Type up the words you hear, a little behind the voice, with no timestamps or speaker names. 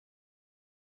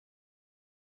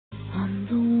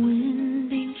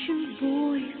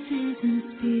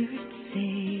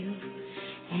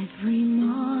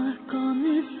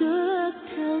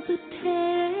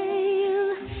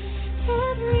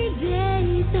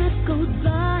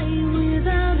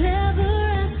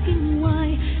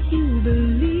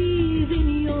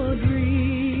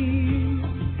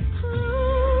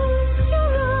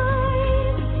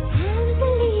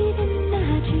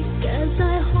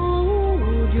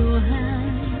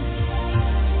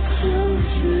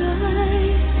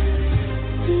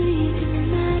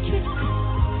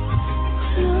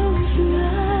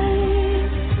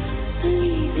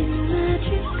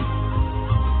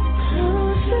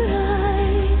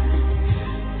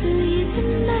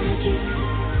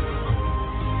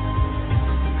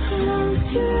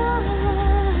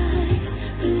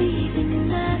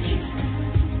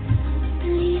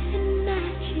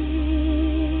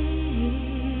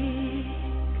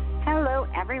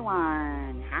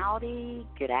everyone. Howdy,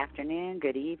 good afternoon,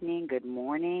 good evening, good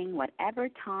morning, whatever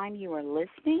time you are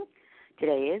listening.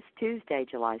 Today is Tuesday,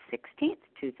 July 16th,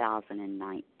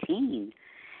 2019,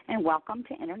 and welcome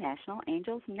to International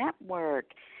Angels Network.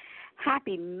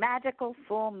 Happy magical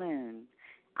full moon.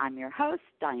 I'm your host,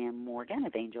 Diane Morgan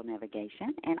of Angel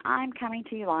Navigation, and I'm coming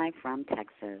to you live from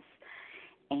Texas.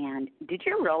 And did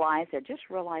you realize, I just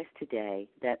realized today,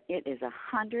 that it is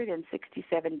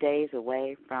 167 days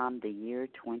away from the year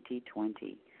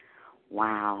 2020.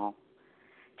 Wow.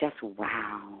 Just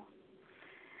wow.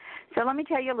 So let me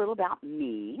tell you a little about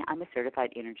me. I'm a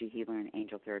certified energy healer and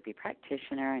angel therapy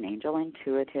practitioner, an angel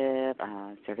intuitive,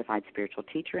 a certified spiritual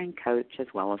teacher and coach, as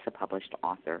well as a published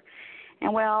author.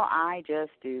 And, well, I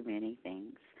just do many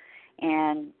things.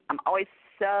 And I'm always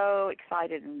so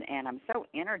excited and I'm so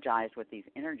energized with these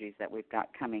energies that we've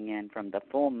got coming in from the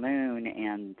full moon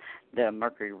and the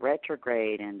Mercury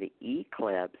retrograde and the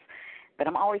eclipse. But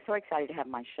I'm always so excited to have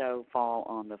my show fall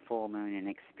on the full moon and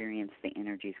experience the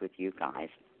energies with you guys.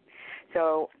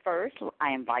 So first,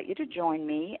 I invite you to join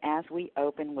me as we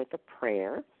open with a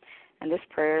prayer. And this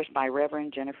prayer is by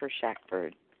Reverend Jennifer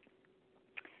Shackford.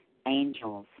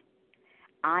 Angels,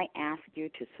 I ask you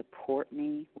to support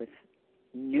me with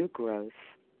new growth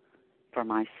for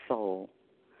my soul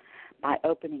by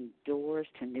opening doors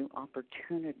to new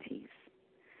opportunities.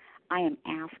 I am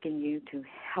asking you to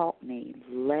help me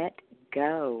let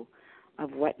go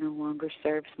of what no longer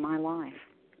serves my life.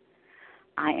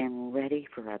 I am ready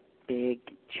for a big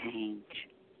change.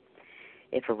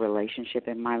 If a relationship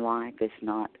in my life is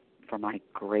not for my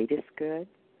greatest good,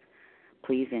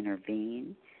 please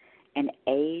intervene and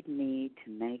aid me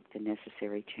to make the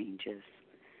necessary changes.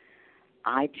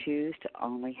 I choose to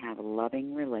only have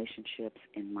loving relationships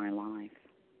in my life.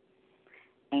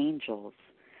 Angels,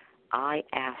 I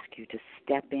ask you to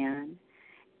step in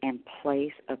and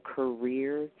place a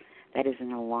career that is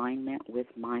in alignment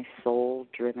with my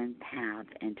soul-driven path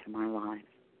into my life.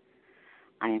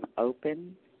 I am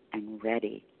open and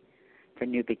ready for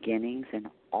new beginnings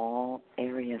in all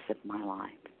areas of my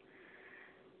life.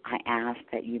 I ask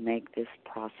that you make this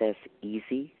process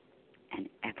easy and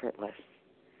effortless.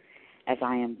 As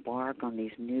I embark on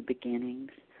these new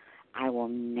beginnings, I will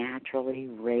naturally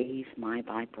raise my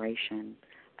vibration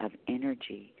of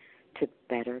energy to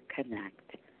better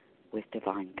connect with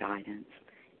divine guidance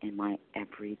in my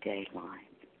everyday life.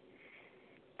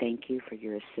 Thank you for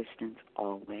your assistance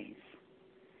always.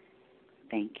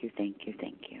 Thank you, thank you,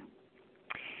 thank you.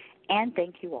 And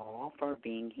thank you all for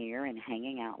being here and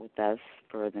hanging out with us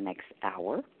for the next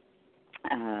hour.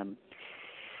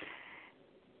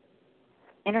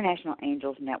 International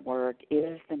Angels Network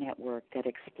is the network that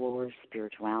explores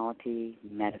spirituality,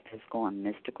 metaphysical and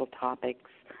mystical topics,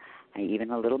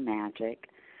 even a little magic,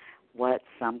 what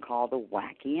some call the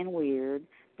wacky and weird.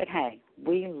 But hey,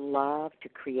 we love to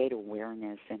create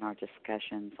awareness in our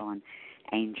discussions on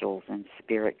angels and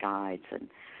spirit guides and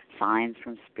signs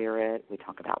from spirit. We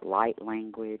talk about light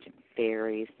language and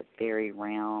fairies, the fairy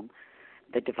realm,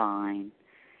 the divine,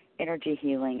 energy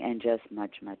healing, and just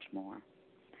much, much more.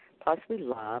 Plus, we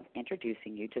love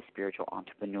introducing you to spiritual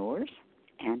entrepreneurs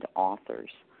and authors.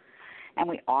 And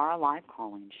we are a live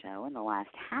call-in show. In the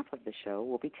last half of the show,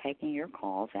 we'll be taking your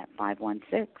calls at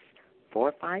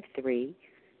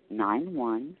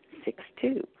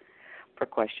 516-453-9162 for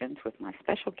questions with my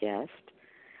special guest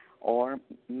or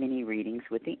mini readings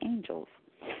with the angels.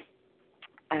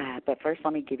 But first,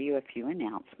 let me give you a few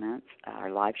announcements. Our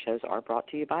live shows are brought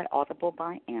to you by Audible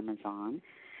by Amazon.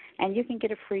 And you can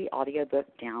get a free audiobook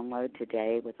download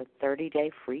today with a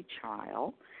 30-day free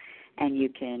trial. And you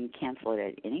can cancel it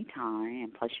at any time,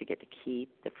 and plus you get to keep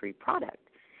the free product.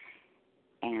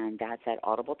 And that's at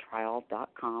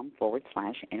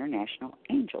audibletrial.com/international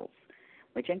angels,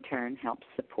 which in turn helps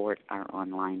support our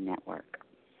online network.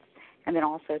 And then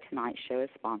also tonight's show is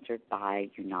sponsored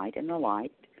by Unite in the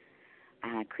Light,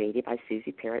 created by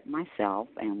Susie Parrott and myself,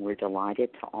 and we're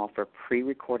delighted to offer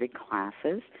pre-recorded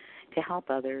classes to help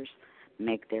others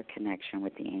make their connection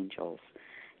with the angels.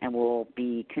 And we'll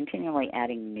be continually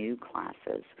adding new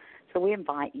classes. So we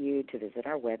invite you to visit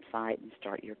our website and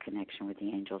start your connection with the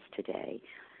angels today.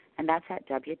 And that's at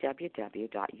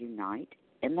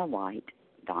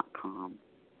www.uniteinthelight.com.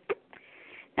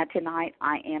 Now tonight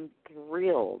I am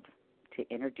thrilled to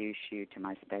introduce you to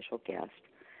my special guest,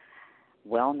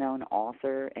 well-known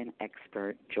author and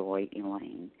expert Joy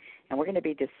Elaine. And we're going to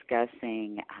be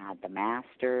discussing the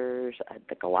Masters,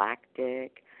 the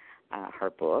Galactic,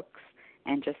 her books,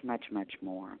 and just much, much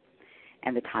more.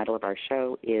 And the title of our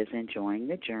show is Enjoying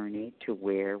the Journey to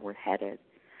Where We're Headed,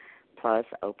 plus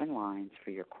open lines for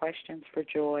your questions for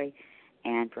Joy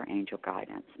and for angel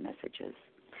guidance messages.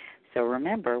 So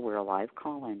remember, we're a live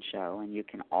call-in show, and you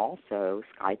can also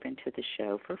Skype into the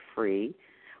show for free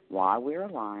while we're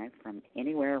live from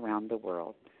anywhere around the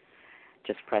world.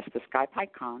 Just press the Skype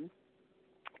icon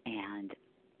and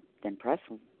then press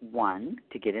 1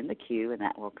 to get in the queue, and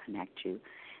that will connect you.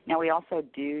 Now, we also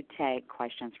do take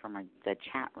questions from the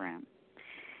chat room.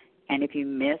 And if you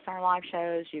miss our live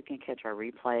shows, you can catch our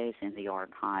replays in the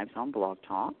archives on Blog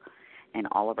Talk. And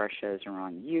all of our shows are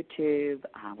on YouTube.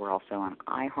 We're also on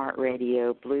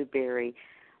iHeartRadio, Blueberry,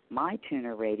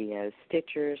 MyTuner Radio,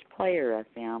 Stitchers, Player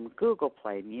FM, Google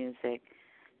Play Music,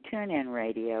 TuneIn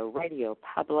Radio, Radio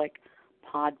Public,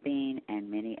 Podbean, and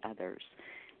many others.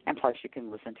 And plus, you can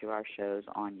listen to our shows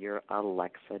on your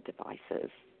Alexa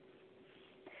devices.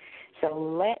 So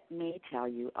let me tell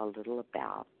you a little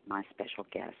about my special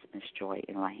guest, Miss Joy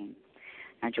Elaine.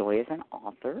 Now, Joy is an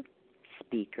author,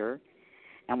 speaker,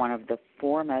 and one of the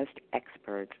foremost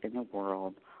experts in the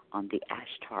world on the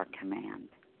Ashtar Command,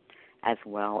 as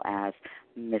well as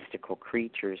mystical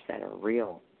creatures that are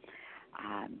real.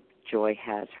 Joy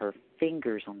has her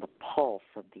fingers on the pulse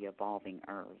of the evolving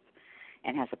earth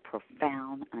and has a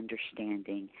profound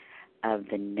understanding of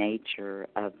the nature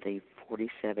of the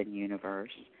 47 universe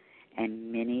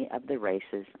and many of the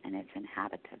races and its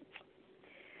inhabitants.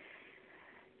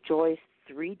 Joy's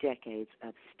 3 decades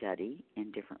of study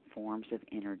in different forms of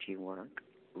energy work,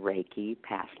 Reiki,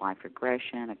 past life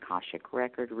regression, Akashic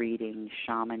record reading,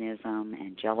 shamanism,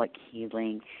 angelic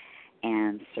healing,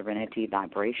 and serenity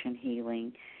vibration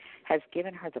healing, has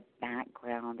given her the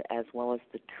background as well as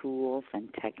the tools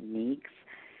and techniques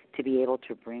to be able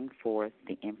to bring forth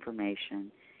the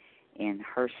information in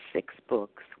her 6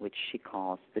 books, which she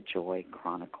calls the Joy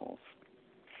Chronicles.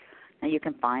 Now, you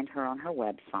can find her on her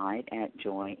website at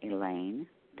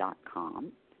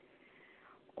joyelaine.com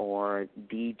or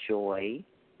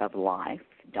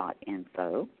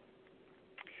thejoyoflife.info.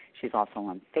 She's also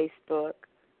on Facebook,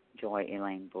 Joy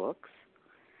Elaine Books.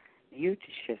 She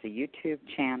has a YouTube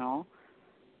channel,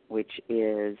 which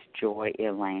is Joy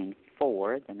Elaine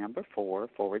 4, the number 4,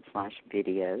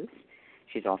 /videos.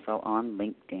 She's also on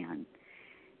LinkedIn.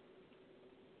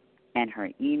 And her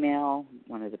email,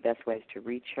 one of the best ways to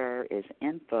reach her, is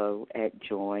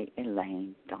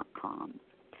info@joyelaine.com.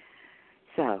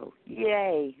 So,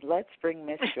 yay, let's bring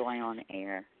Miss Joy on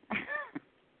air.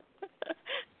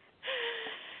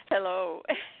 Hello.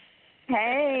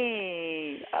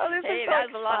 Hey. Oh, this is so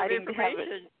that's a lot of exciting to have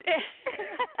information.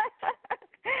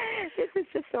 This is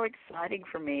just so exciting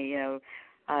for me,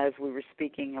 as we were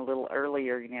speaking a little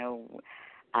earlier,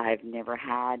 I've never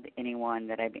had anyone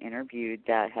that I've interviewed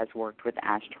that has worked with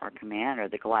Ashtar Command or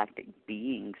the galactic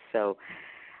beings. So,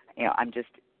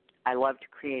 I love to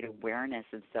create awareness,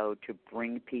 and so to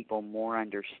bring people more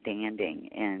understanding.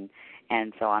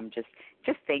 And so I'm just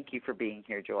thank you for being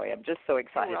here, Joy. I'm just so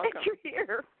excited that you're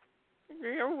here.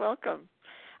 You're welcome.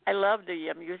 I love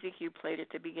the music you played at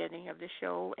the beginning of the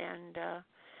show, and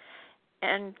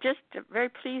just very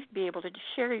pleased to be able to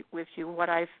share with you what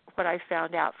I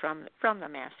found out from the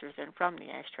Masters and from the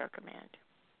Ashtar Command.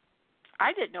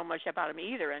 I didn't know much about them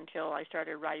either until I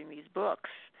started writing these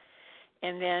books,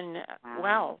 and then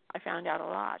wow I found out a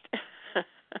lot.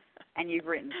 And you've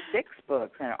written 6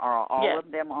 books, and are all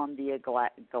of them on the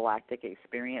galactic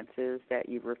experiences that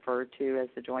you referred to as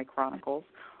the Joy Chronicles?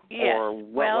 Yes. Or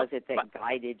what was it that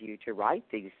guided you to write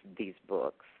these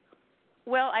books?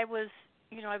 Well, I've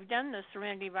done the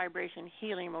Serenity Vibration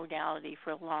Healing modality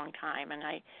for a long time,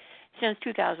 since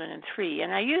 2003,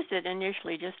 and I used it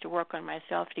initially just to work on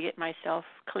myself, to get myself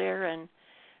clear and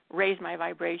raise my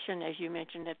vibration, as you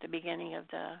mentioned at the beginning of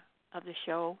the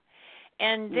show.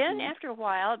 And then after a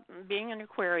while, being an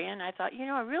Aquarian, I thought,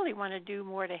 I really want to do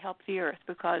more to help the Earth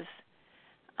because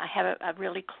I have a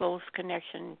really close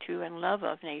connection to and love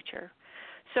of nature.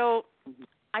 So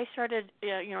I started,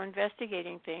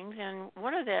 investigating things, and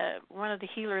one of the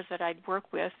healers that I'd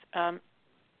work with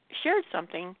shared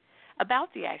something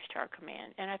about the Ashtar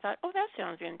Command, and I thought, oh, that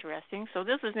sounds interesting. So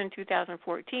this was in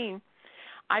 2014.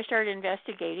 I started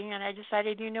investigating, and I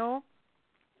decided,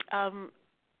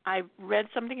 I read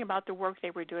something about the work they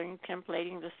were doing,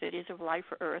 templating the cities of life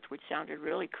for Earth, which sounded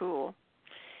really cool.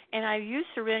 And I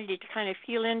used Serenity to kind of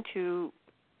feel into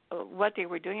what they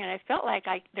were doing, and I felt like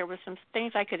there were some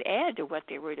things I could add to what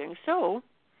they were doing. So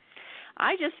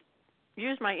I just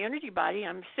used my energy body.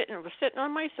 I was sitting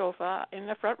on my sofa in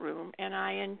the front room, and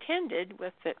I intended,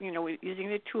 with using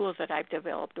the tools that I've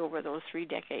developed over those 3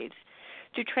 decades,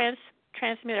 to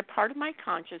transmit a part of my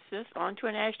consciousness onto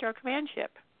an Ashtar Command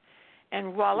ship.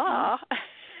 And voila,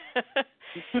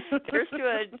 there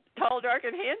stood tall, dark,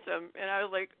 and handsome. And I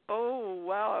was like, oh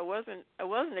wow, I wasn't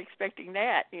expecting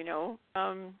that.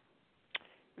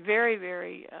 very,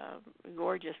 very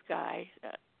gorgeous guy,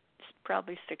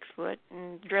 probably 6 foot,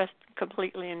 and dressed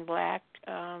completely in black,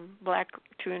 black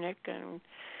tunic and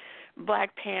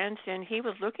black pants, and he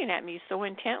was looking at me so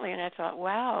intently, and I thought,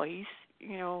 wow, he's,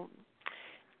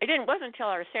 wasn't until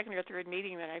our second or third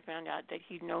meeting that I found out that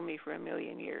he'd known me for a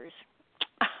million years.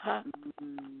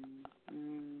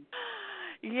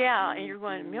 Yeah, and you're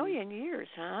going, a million years,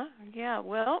 huh? Yeah,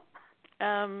 well,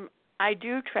 I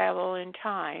do travel in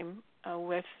time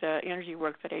with energy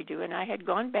work that I do, and I had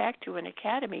gone back to an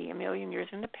academy a million years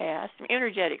in the past,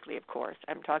 energetically, of course,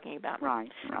 I'm talking about,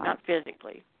 right. not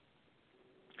physically.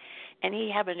 And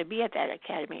he happened to be at that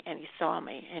academy, and he saw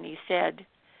me, and he said,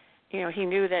 he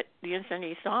knew that the instant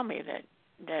he saw me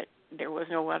that there was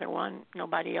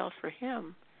nobody else for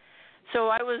him. So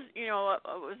I was,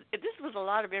 this was a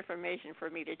lot of information for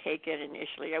me to take in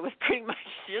initially. I was pretty much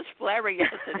just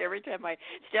flabbergasted every time I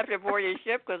stepped aboard his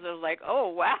ship because I was like, oh,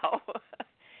 wow.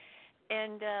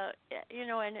 And,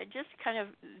 and it just kind of,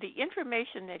 the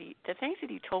information the things that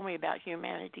he told me about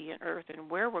humanity and Earth and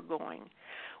where we're going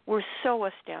were so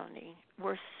astounding,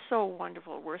 were so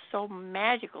wonderful, were so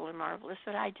magical and marvelous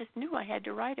that I just knew I had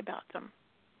to write about them.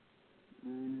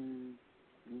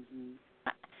 Mm-hmm.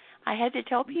 I had to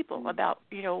tell people about,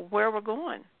 where we're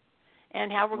going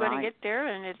and how we're going to get there,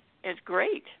 and it's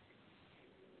great.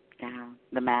 Yeah,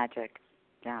 the magic.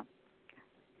 Yeah.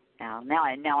 Now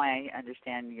I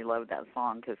understand you love that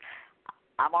song, because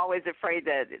I'm always afraid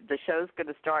that the show's going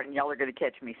to start and y'all are going to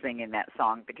catch me singing that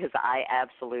song, because I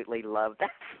absolutely love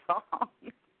that song.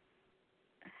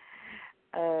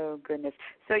 Oh, goodness.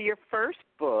 So your first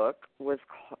book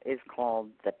is called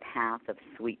The Path of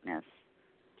Sweetness.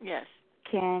 Yes.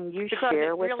 Can you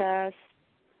share with us?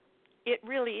 It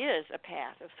really is a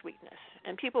path of sweetness.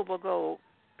 And people will go,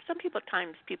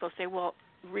 times people say, well,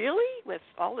 really? With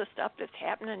all the stuff that's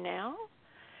happening now?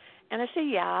 And I say,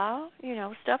 yeah,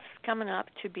 stuff's coming up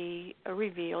to be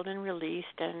revealed and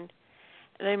released. And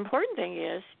the important thing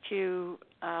is to,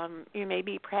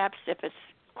 maybe perhaps if it's,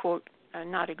 quote,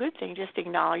 not a good thing, just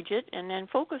acknowledge it and then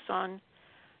focus on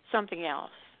something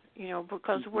else.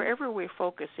 Because wherever we're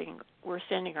focusing, we're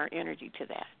sending our energy to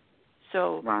that.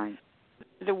 So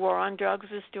the war on drugs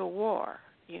is still war,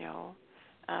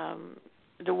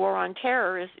 The war on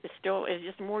terror is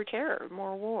just more terror,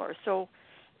 more war. So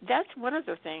that's one of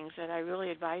the things that I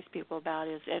really advise people about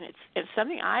and it's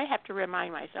something I have to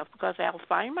remind myself, because I'll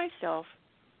find myself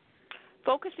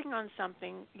focusing on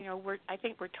something, I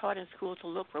think we're taught in school to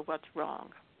look for what's wrong.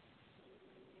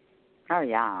 Oh,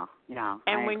 yeah.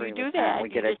 And when you do that, we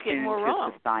you just get more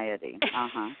wrong. Society.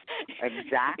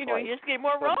 Exactly. You just get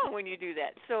more wrong when you do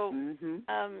that. So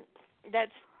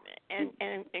that's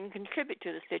and contribute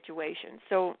to the situation.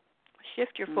 So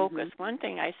shift your focus. One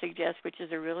thing I suggest, which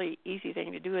is a really easy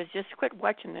thing to do, is just quit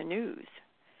watching the news.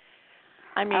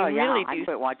 I mean, really I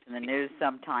quit watching the news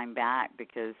some time back,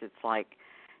 because it's like,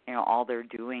 all they're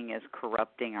doing is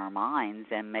corrupting our minds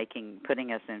and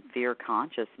putting us in fear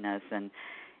consciousness,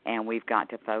 and we've got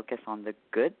to focus on the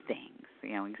good things,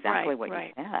 exactly what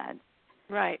you said.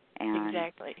 Right, and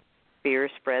exactly. Fear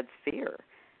spreads fear.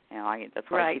 That's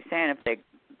what I keep saying. If they,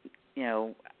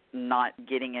 not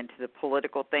getting into the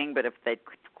political thing, but if they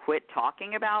quit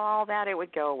talking about all that, it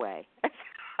would go away.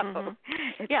 But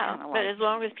as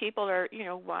long as people are,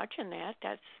 watching that,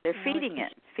 they're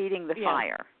feeding the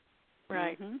fire.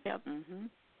 Right. Yep.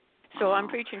 So I'm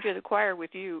preaching to the choir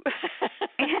with you.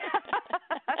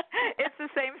 It's the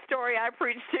same story I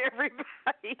preach to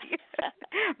everybody.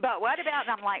 But what about,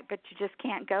 and I'm like, but you just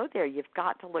can't go there. You've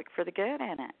got to look for the good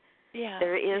in it. Yeah.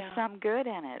 There is some good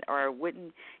in it, or it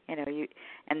wouldn't,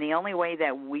 and the only way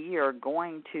that we are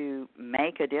going to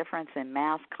make a difference in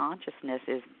mass consciousness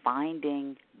is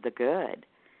finding the good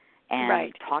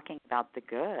and talking about the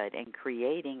good and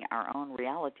creating our own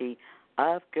reality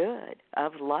of good,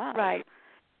 of love. Right.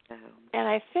 So.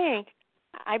 And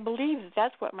I believe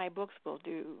that's what my books will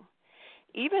do.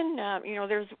 Even,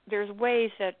 there's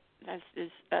ways that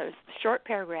there's a short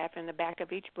paragraph in the back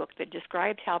of each book that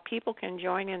describes how people can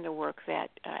join in the work that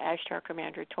Ashtar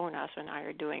Commander Tonas and I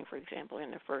are doing, for example, in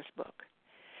the first book.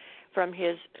 From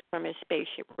his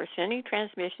spaceship, we're sending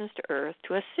transmissions to Earth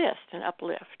to assist and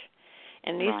uplift.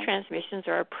 And these transmissions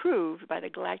are approved by the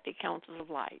Galactic Councils of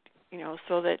Light,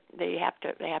 so that they have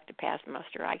to pass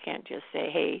muster. I can't just say,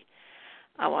 hey,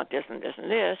 I want this and this and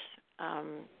this.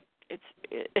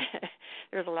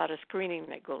 There's a lot of screening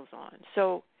that goes on.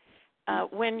 So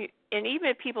and even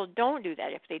if people don't do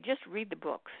that, if they just read the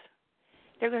books,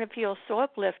 they're going to feel so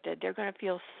uplifted. They're going to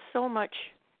feel so much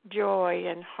joy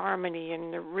and harmony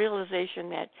and the realization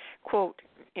that, quote,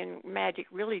 in magic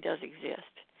really does exist.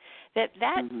 That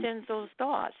sends those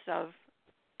thoughts of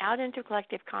out into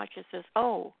collective consciousness,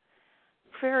 oh,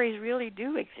 fairies really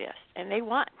do exist, and they've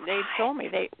told me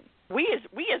we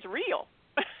as real.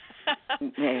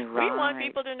 We want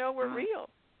people to know we're real,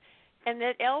 and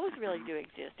that elves really do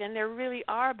exist, and there really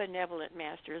are benevolent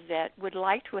masters that would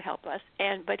like to help us.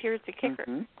 But here's the kicker.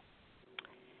 Mm-hmm.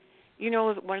 You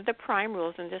know, one of the prime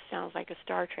rules, and this sounds like a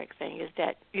Star Trek thing, is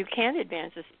that you can't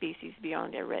advance a species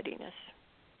beyond their readiness.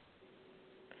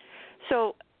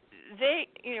 So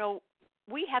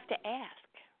we have to ask.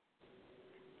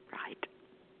 Right.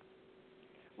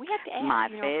 We have to ask.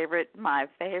 My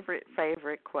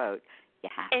favorite quote. You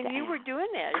have to and you ask. were doing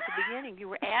that at the beginning. You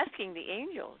were asking the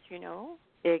angels,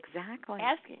 Exactly.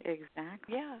 Asking.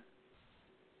 Exactly. Yeah.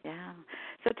 Yeah.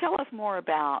 So tell us more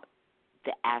about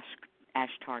the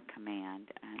Ashtar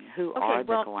Command and who are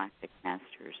the Galactic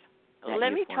Masters.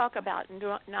 Let me talk about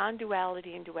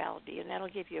non-duality and duality, and that'll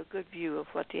give you a good view of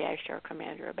what the Ashtar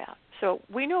Command are about. So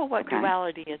we know what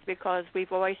duality is because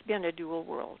we've always been a dual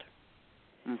world.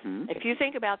 Mm-hmm. If you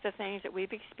think about the things that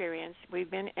we've experienced,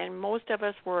 and most of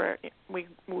us were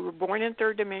born in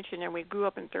third dimension and we grew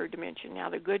up in third dimension. Now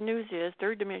the good news is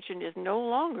third dimension is no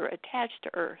longer attached to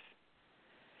Earth,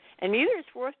 and neither is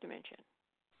fourth dimension.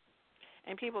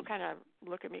 And people kind of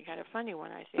look at me kind of funny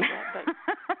when I say that,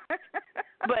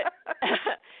 but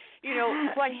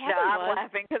what happened I'm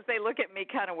laughing because they look at me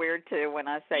kind of weird too when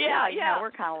I say, we're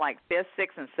kind of like fifth,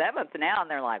 sixth, and seventh now, and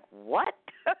they're like, what?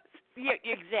 Yeah,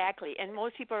 exactly. And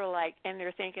most people are like, and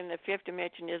they're thinking the fifth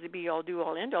dimension is the be-all,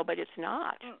 do-all, end-all, but it's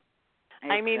not. Exactly.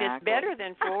 I mean, it's better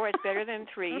than 4, it's better than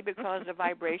 3 because the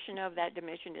vibration of that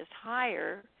dimension is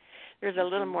higher. There's a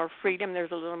little more freedom.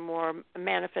 There's a little more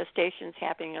manifestations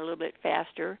happening a little bit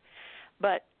faster.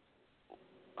 But,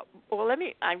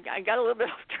 I got a little bit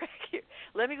off track here.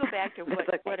 Let me go back to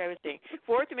what I was saying.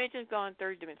 Fourth dimension's gone,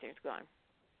 third dimension's gone.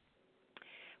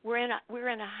 We're in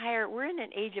an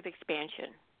age of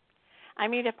expansion. I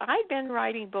mean, if I'd been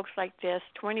writing books like this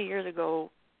 20 years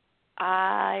ago,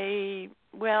 I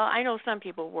know some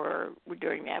people were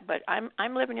doing that, but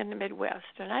I'm living in the Midwest,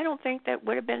 and I don't think that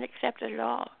would have been accepted at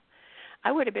all.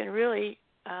 I would have been really.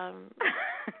 I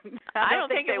don't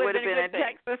think it would have been in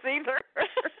Texas either.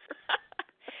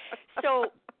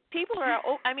 So people are.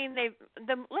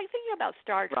 Thinking about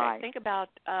Star Trek. Right. Think about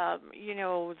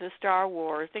the Star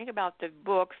Wars. Think about the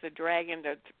books, the Dragon,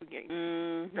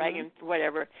 Dragon,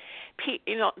 whatever.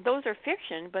 Those are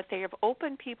fiction, but they have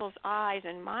opened people's eyes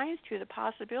and minds to the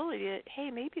possibility that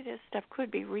maybe this stuff could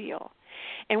be real.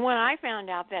 And when I found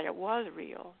out that it was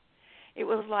real, it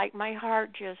was like my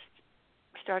heart just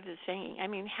started singing. I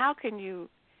mean, how can you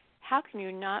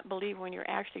not believe when you're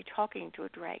actually talking to a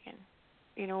dragon?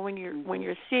 When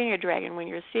you're seeing a dragon, when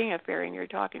you're seeing a fairy and you're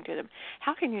talking to them,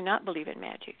 how can you not believe in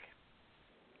magic?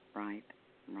 Right.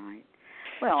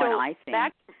 Well, so and I think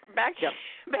back to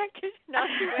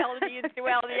non-duality and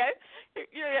duality.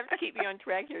 You have to keep me on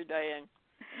track here, Diane.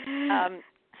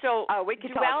 We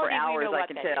can duality, talk for hours. I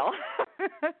can tell.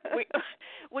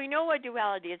 we know what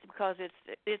duality is because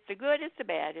it's the good, it's the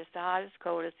bad, it's the hot, it's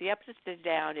cold, it's the up, it's the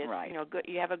down. It's good.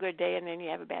 You have a good day and then you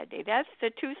have a bad day. That's the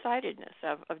two-sidedness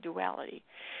of duality.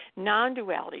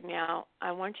 Non-duality. Now,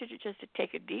 I want you to just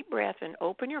take a deep breath and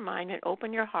open your mind and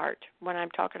open your heart when I'm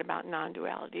talking about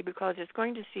non-duality, because it's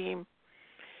going to seem.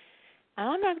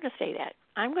 I'm not going to say that.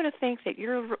 I'm going to think that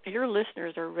your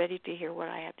listeners are ready to hear what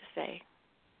I have to say.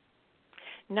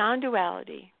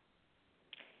 Non-duality,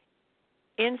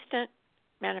 instant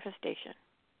manifestation.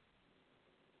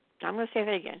 I'm going to say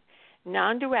that again.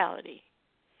 Non-duality,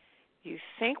 you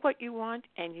think what you want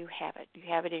and you have it. You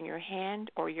have it in your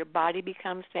hand, or your body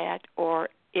becomes that, or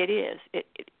it is.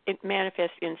 It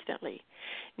manifests instantly.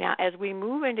 Now, as we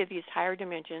move into these higher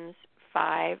dimensions,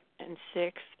 5 and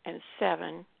 6 and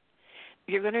 7,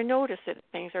 you're going to notice that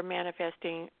things are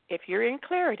manifesting. If you're in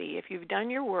clarity, if you've done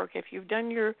your work, if you've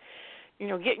done your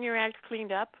getting your act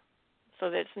cleaned up so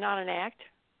that it's not an act,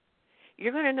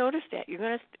 you're going to notice that. You're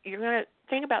going to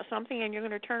think about something and you're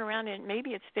going to turn around and maybe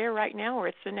it's there right now, or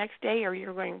it's the next day, or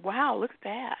you're going, wow, look at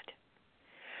that.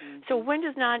 Mm-hmm. So when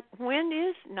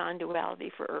is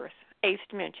non-duality for Earth? 8th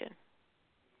dimension.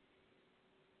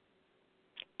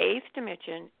 8th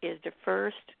dimension is the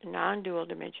first non-dual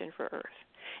dimension for Earth.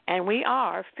 And we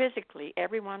are physically,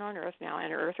 everyone on Earth now,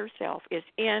 and Earth herself, is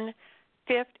in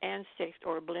 5th and 6th,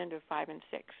 or a blend of 5 and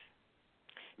 6.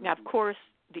 Now, of course,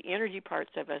 the energy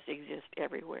parts of us exist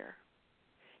everywhere.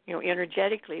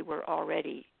 Energetically, we're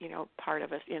already, part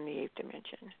of us in the 8th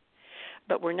dimension.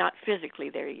 But we're not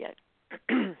physically there yet.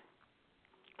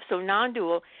 So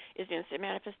non-dual is instant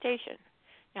manifestation.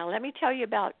 Now, let me tell you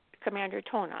about Commander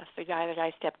Tonas, the guy that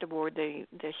I stepped aboard the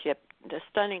ship the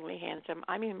stunningly handsome.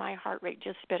 I mean, my heart rate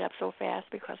just sped up so fast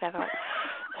because I thought,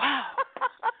 wow,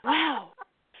 wow.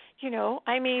 You know,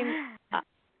 I mean,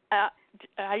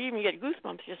 I even get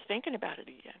goosebumps just thinking about it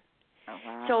again. Oh,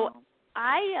 wow. So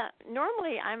I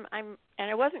normally I'm and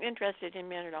I wasn't interested in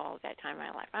men at all at that time in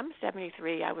my life. I'm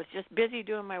 73. I was just busy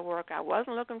doing my work. I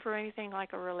wasn't looking for anything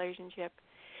like a relationship.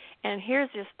 And here's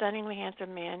this stunningly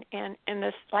handsome man, and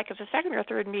this like it's the second or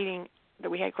third meeting that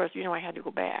we had. Of course, you know I had to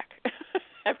go back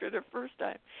after the first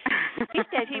time. He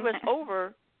said he was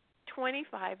over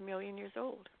 25 million years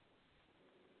old.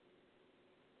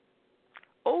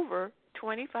 Over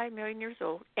 25 million years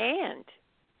old, and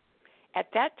at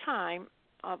that time,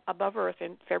 above Earth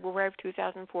in February of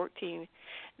 2014,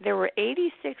 there were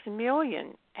 86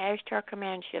 million Ashtar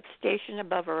command ships stationed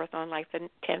above Earth on like the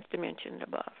 10th dimension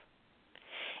above.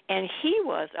 And he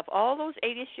was, of all those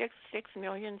 86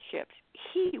 million ships,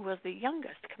 he was the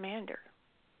youngest commander.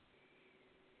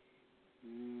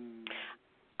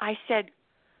 I said,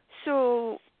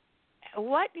 so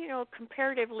what,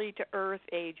 comparatively to Earth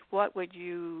age, what would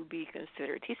you be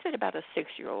considered? He said about a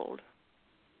 6-year-old.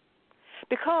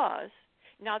 Because,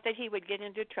 not that he would get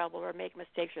into trouble or make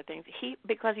mistakes or things,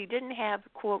 because he didn't have,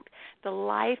 quote, the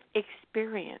life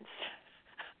experience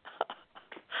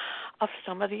of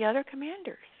some of the other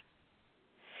commanders.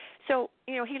 So,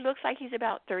 he looks like he's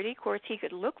about 30. Of course, he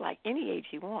could look like any age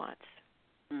he wants,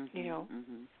 And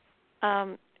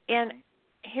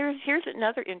here's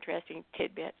another interesting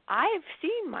tidbit. I've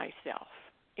seen myself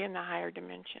in the higher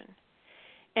dimension.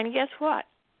 And guess what?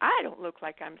 I don't look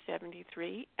like I'm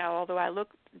 73, although I look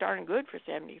darn good for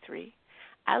 73.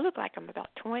 I look like I'm about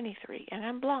 23, and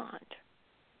I'm blonde.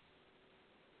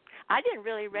 I didn't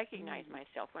really recognize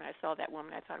myself when I saw that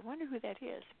woman. I thought, I wonder who that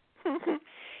is.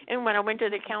 And when I went to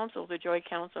the council, the Joy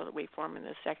Council that we form in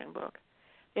the second book,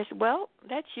 they said, well,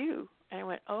 that's you. And I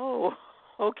went, oh,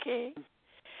 okay.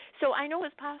 So I know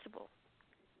it's possible.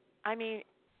 I mean,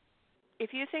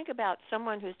 if you think about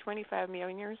someone who's 25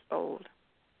 million years old,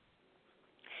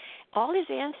 all his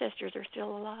ancestors are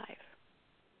still alive.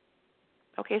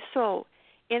 Okay, so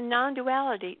in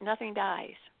non-duality, nothing dies.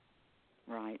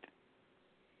 Right.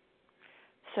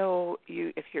 So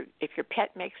if your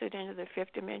pet makes it into the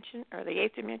fifth dimension or the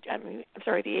eighth dimension,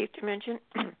 the eighth dimension,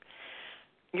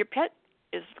 your pet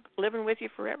is living with you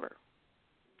forever.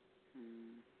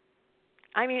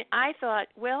 I mean, I thought,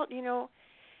 well,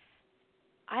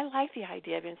 I like the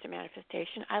idea of instant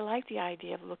manifestation. I like the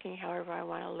idea of looking however I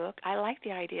want to look. I like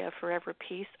the idea of forever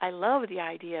peace. I love the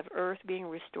idea of Earth being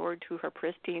restored to her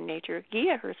pristine nature.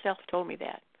 Gaia herself told me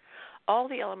that. All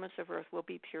the elements of Earth will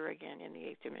be pure again in the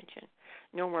eighth dimension.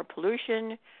 No more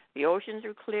pollution. The oceans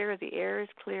are clear. The air is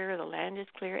clear. The land is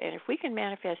clear. And if we can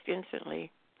manifest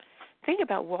instantly, think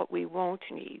about what we won't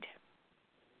need.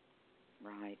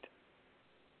 Right.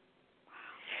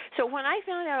 So when I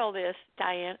found out all this,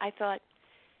 Diane, I thought,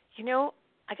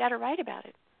 I got to write about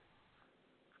it.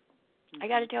 I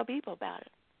got to tell people about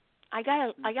it. I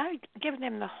got to give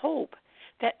them the hope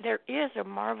that there is a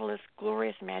marvelous,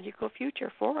 glorious, magical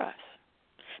future for us.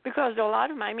 Because a lot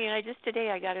of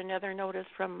today I got another notice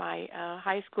from my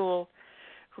high school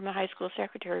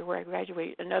secretary where I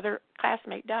graduated. Another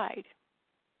classmate died.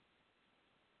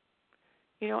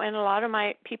 And a lot of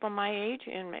my people my age,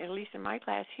 and at least in my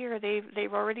class here,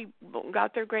 they've already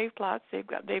got their grave plots. They've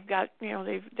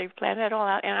planned that all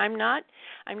out. And I'm not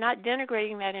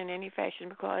denigrating that in any fashion,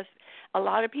 because a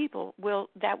lot of people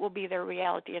that will be their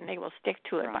reality, and they will stick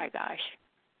to it. Right. By gosh,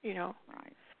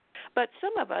 Right. But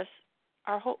some of us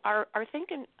are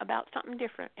thinking about something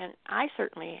different, and I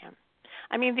certainly am.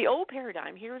 I mean, the old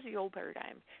paradigm. Here's the old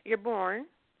paradigm. You're born.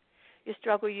 You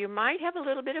struggle, you might have a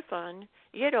little bit of fun,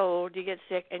 you get old, you get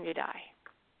sick, and you die.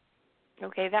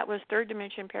 Okay, that was third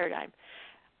dimension paradigm.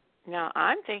 Now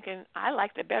I'm thinking I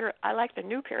like the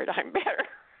new paradigm better.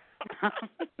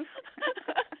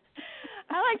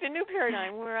 I like the new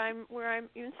paradigm where I'm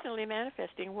instantly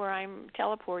manifesting, where I'm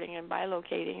teleporting and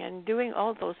bilocating and doing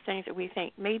all those things that we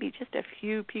think maybe just a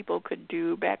few people could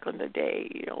do back in the day,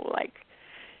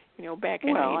 back in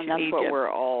ancient Well, and that's Egypt. what we're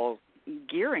all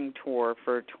gearing toward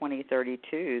for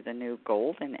 2032, the new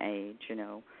golden age,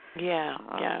 Yeah.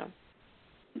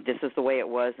 This is the way it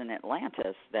was in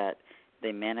Atlantis, that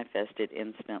they manifested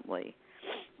instantly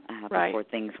before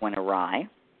things went awry.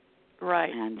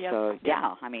 Right. And so,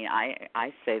 I mean,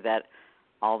 I say that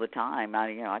all the time.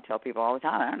 I tell people all the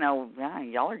time, I don't know,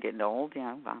 y'all are getting old.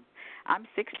 I'm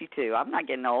 62. I'm not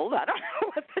getting old. I don't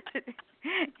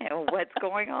know what's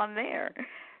going on there.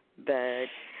 But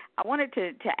I wanted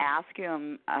to ask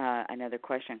you another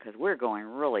question, because we're going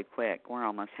really quick. We're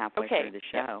almost halfway through the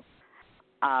show.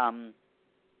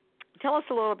 Tell us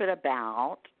a little bit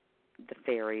about the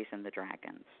fairies and the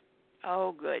dragons.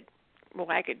 Oh, good. Well,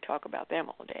 I could talk about them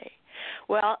all day.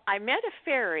 Well, I met a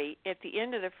fairy at the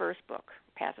end of the first book,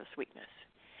 Path of Sweetness.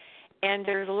 And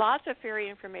there's lots of fairy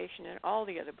information in all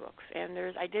the other books. And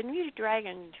I didn't meet a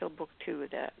dragon until book 2,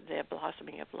 the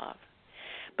Blossoming of Love.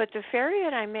 But the fairy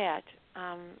that I met,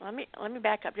 let me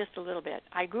back up just a little bit.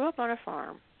 I grew up on a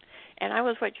farm, and I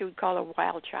was what you would call a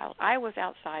wild child. I was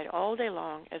outside all day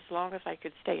long as I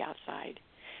could stay outside,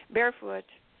 barefoot,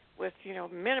 with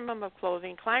minimum of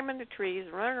clothing, climbing the trees,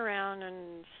 running around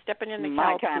and stepping in the cow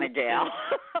My poop. kind of gal.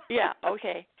 Yeah,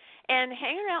 okay. And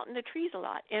hanging out in the trees a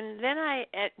lot. And then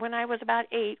when I was about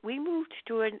 8, we moved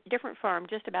to a different farm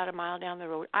just about a mile down the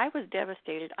road. I was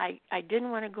devastated. I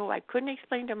didn't want to go. I couldn't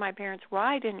explain to my parents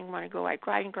why I didn't want to go. I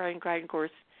cried and cried and cried. Of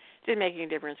course, it didn't make any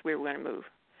difference. We were going to move.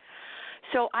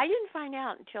 So I didn't find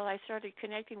out until I started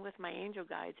connecting with my angel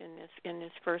guides in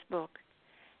this first book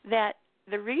that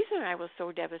the reason I was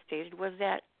so devastated was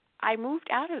that I moved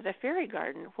out of the fairy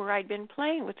garden where I'd been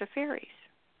playing with the fairies.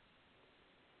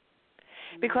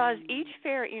 Because each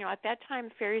fairy, at that time,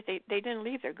 fairies, they didn't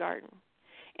leave their garden.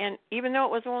 And even though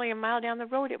it was only a mile down the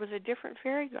road, it was a different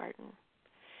fairy garden.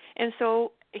 And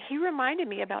so he reminded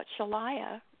me about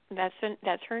Shalaya.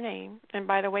 That's her name. And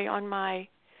by the way, on my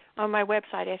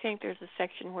website, I think there's a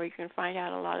section where you can find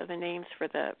out a lot of the names for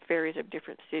the fairies of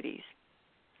different cities.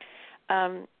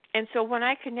 And so when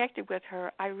I connected with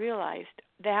her, I realized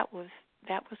that was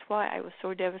why I was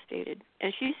so devastated.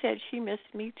 And she said she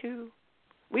missed me too.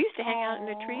 We used to hang out in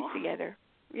the trees together.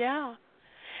 Yeah.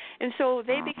 And so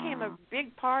they became a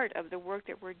big part of the work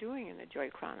that we're doing in the Joy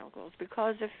Chronicles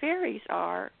because the fairies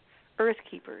are earth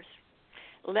keepers.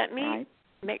 Let me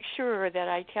make sure that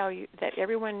I tell you that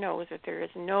everyone knows that there is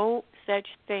no such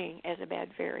thing as a bad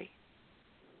fairy.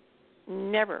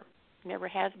 Never. Never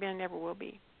has been, never will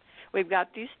be. We've got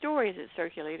these stories that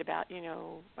circulate about,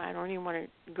 I don't even want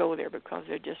to go there because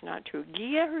they're just not true.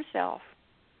 Gia herself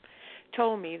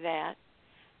told me that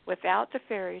without the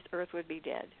fairies, Earth would be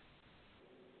dead.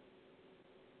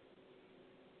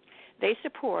 They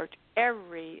support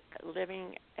every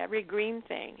green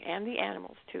thing, and the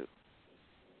animals too.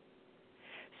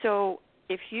 So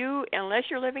unless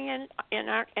you're living in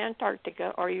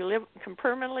Antarctica, or you live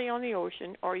permanently on the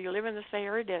ocean, or you live in the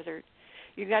Sahara Desert,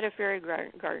 you've got a fairy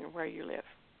garden where you live.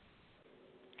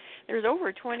 There's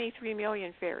over 23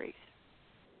 million fairies.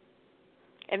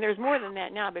 And there's more than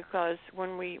that now because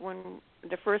when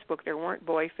the first book there weren't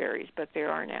boy fairies, but there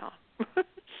are now.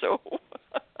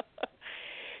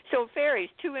 So fairies,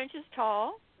 2 inches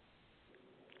tall.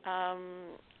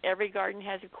 Every garden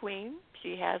has a queen.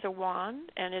 She has a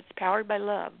wand, and it's powered by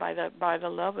love, by the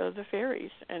love of the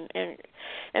fairies, and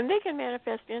they can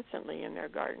manifest instantly in their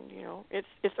garden.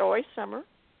 It's always summer,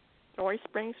 always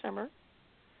spring, summer,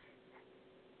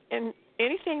 and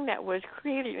anything that was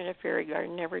created in a fairy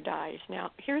garden never dies.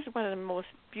 Now, here's one of the most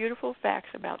beautiful facts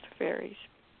about the fairies.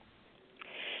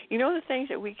 The things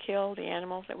that we kill, the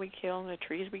animals that we kill, and the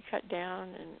trees we cut down,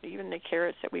 and even the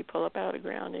carrots that we pull up out of the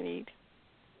ground and eat.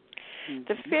 Mm-hmm.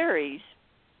 The fairies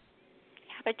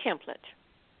have a template.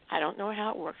 I don't know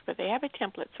how it works, but they have a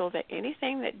template so that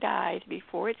anything that dies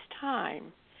before its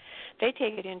time, they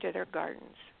take it into their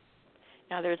gardens.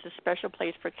 Now, there's a special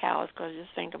place for cows because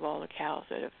just think of all the cows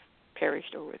that have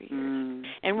perished over the years. Mm-hmm.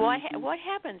 And what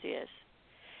happens is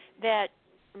that,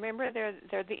 remember,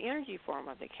 they're the energy form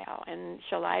of the cow. And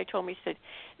Shalaya told me, said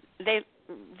they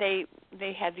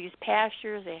have these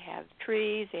pastures, they have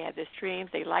trees, they have the streams.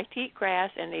 They like to eat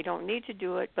grass, and they don't need to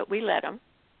do it, but we let them.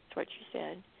 That's what she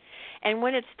said. And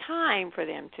when it's time for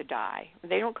them to die,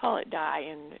 they don't call it die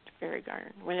in the fairy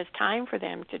garden. When it's time for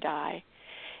them to die,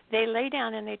 they lay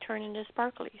down and they turn into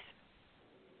sparklies.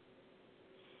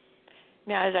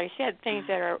 Now, as I said, things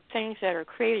that are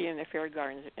created in the fairy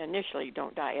gardens initially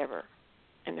don't die ever,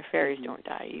 and the fairies don't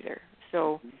die either.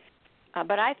 So,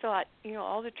 but I thought,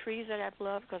 all the trees that I've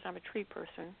loved, because I'm a tree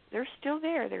person, they're still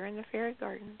there. They're in the fairy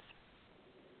gardens.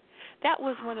 That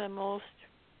was one of the most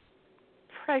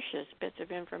precious bits of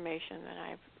information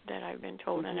that I've been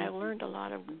told, and I've learned a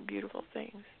lot of beautiful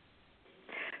things.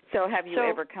 So, have you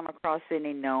ever come across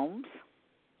any gnomes?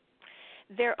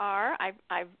 There are. I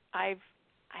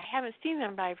haven't seen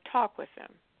them, but I've talked with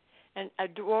them. And a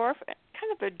dwarf,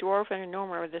 kind of a dwarf and a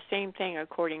gnome are the same thing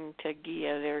according to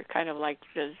Gia. They're kind of like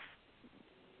the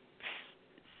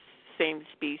same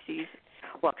species.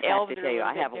 Well, I have to tell you,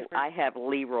 I have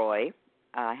Leroy.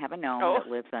 I have a gnome that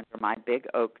lives under my big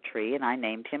oak tree, and I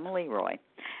named him Leroy.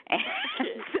 And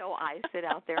so I sit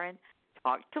out there and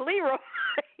talk to Leroy.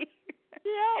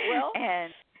 Yeah, well.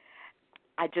 And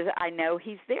I know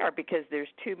he's there because there's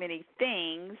too many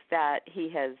things that he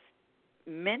has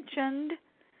mentioned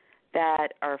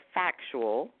that are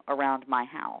factual around my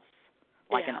house,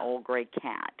 like an old gray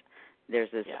cat.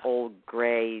 There's this old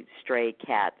gray stray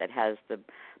cat that has the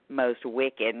most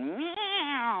wicked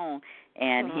meow,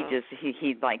 and he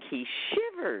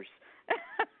shivers.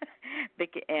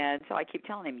 And so I keep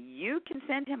telling him, you can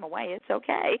send him away. It's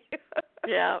okay.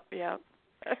 Yeah.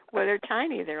 Well, they're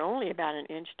tiny. They're only about an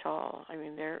inch tall. I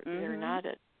mean, they're not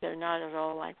at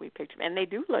all like we picture them, and they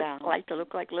do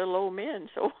look like little old men.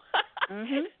 So.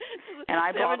 And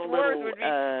I bought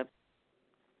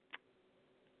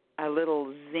a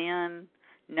little Zen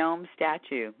gnome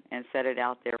statue and set it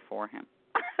out there for him.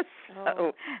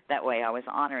 So that way I was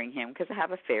honoring him, because I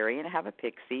have a fairy and I have a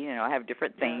pixie. I have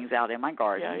different things out in my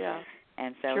garden. Yeah.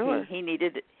 And so he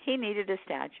needed a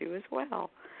statue as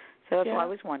well. So that's why I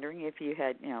was wondering if you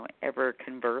had ever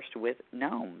conversed with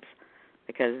gnomes,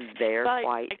 because they're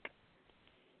quite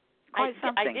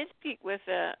something. I did speak with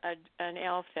an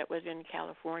elf that was in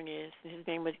California. His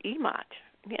name was Emot.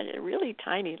 He had a really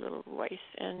tiny little voice,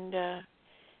 and it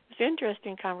was an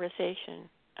interesting conversation.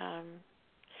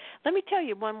 Let me tell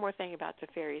you one more thing about the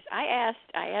fairies. I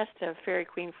asked the fairy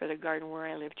queen for the garden where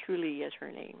I live, Truly is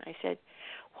her name. I said,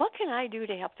 what can I do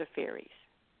to help the fairies?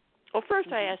 Well,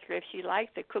 first I asked her if she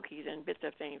liked the cookies and bits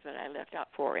of things that I left out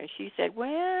for her, and she said,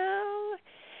 well,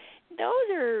 those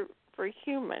are for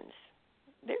humans.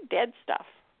 They're dead stuff.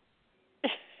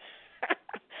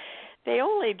 They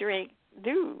only drink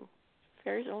dew.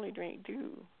 Fairies only drink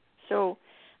dew. So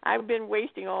I've been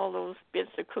wasting all those bits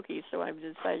of cookies, so I've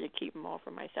decided to keep them all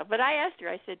for myself. But I asked her,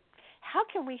 I said, how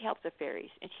can we help the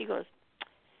fairies? And she goes,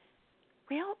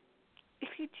 well, if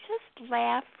you just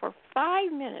laugh for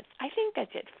 5 minutes, I think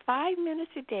that's it, 5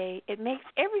 minutes a day, it makes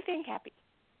everything happy.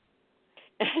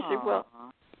 And I said, well,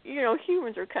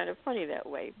 humans are kind of funny that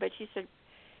way. But she said,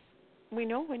 we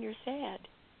know when you're sad.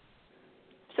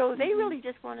 So they really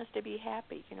just want us to be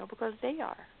happy, because they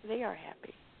are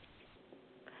happy.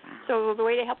 So the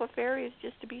way to help a fairy is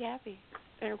just to be happy.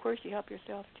 And, of course, you help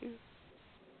yourself, too.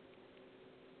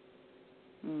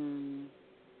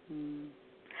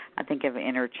 I think of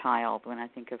inner child when I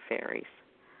think of fairies.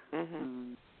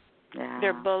 Yeah.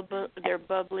 They're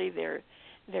bubbly. They're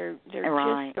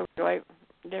just so joyful.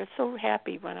 They're so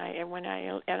happy and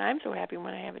I'm so happy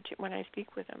when I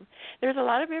speak with them. There's a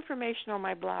lot of information on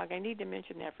my blog. I need to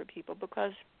mention that for people,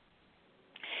 because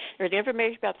there's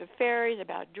information about the fairies,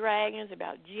 about dragons,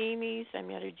 about genies. I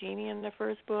met a genie in the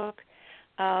first book,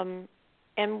 and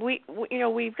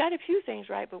we've got a few things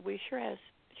right, but we sure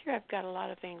have got a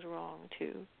lot of things wrong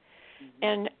too.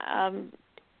 And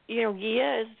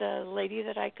Gia is the lady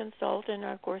that I consult, and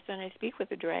of course then I speak with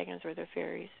the dragons or the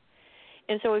fairies.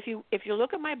 And so if you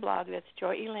look at my blog, that's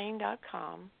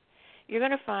joyelaine.com, you're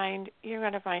going to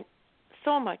find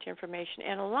so much information,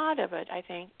 and a lot of it I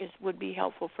think would be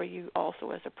helpful for you also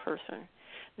as a person.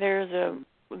 The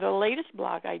latest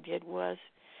blog I did was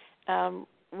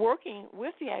working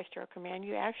with the iStar Command.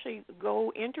 You actually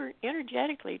go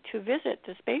energetically to visit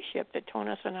the spaceship that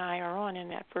Tonas and I are on in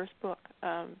that first book.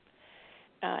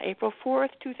 April 4th,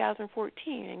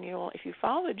 2014, and if you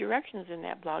follow the directions in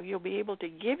that blog, you'll be able to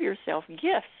give yourself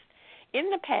gifts in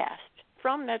the past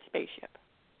from that spaceship.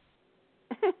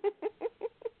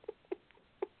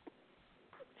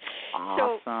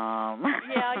 Awesome. So,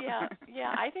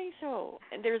 yeah, I think so.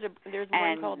 And there's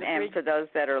one called the Bridge. And for those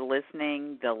that are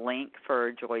listening, the link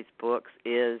for Joy's books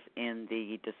is in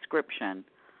the description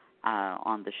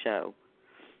on the show,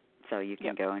 so you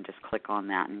can go and just click on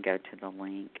that and go to the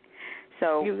link.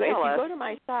 So if you go to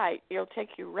my site, it'll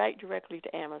take you right directly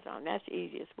to Amazon. That's the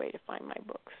easiest way to find my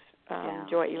books,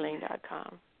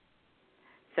 joyelaine.com.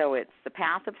 So it's The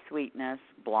Path of Sweetness,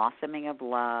 Blossoming of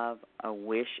Love, A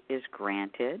Wish is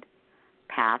Granted,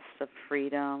 Paths of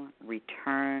Freedom,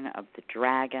 Return of the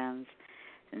Dragons,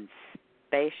 and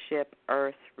Spaceship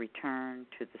Earth, Return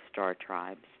to the Star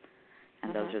Tribes.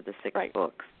 And those are the 6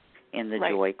 books in the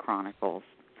Joy Chronicles.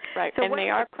 Right, so and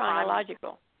they are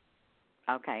chronological.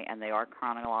 Okay, and they are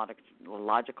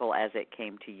chronological as it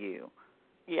came to you.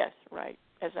 Yes, right,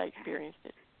 as I experienced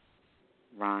it.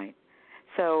 Right.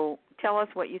 So tell us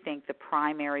what you think the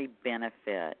primary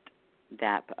benefit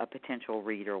that a potential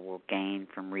reader will gain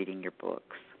from reading your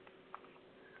books.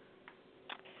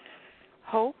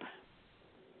 Hope,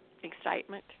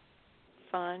 excitement,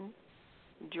 fun,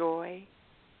 joy,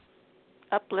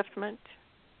 upliftment,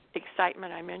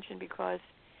 excitement I mentioned because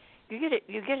you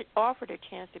get offered a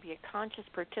chance to be a conscious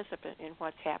participant in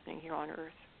what's happening here on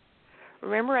Earth.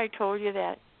 Remember I told you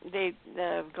that the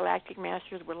Galactic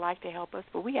Masters would like to help us,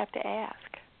 but we have to ask.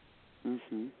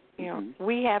 Mm-hmm.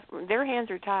 we have, their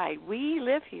hands are tied. We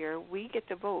live here. We get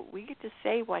to vote. We get to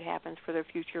say what happens for the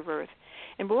future of Earth.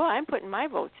 And boy, I'm putting my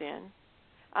votes in.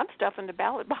 I'm stuffing the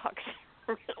ballot box.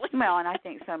 Really. Well, and I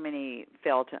think so many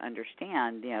fail to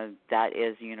understand, that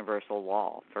is universal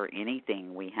law. For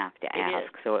anything we have to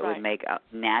ask. So it would make a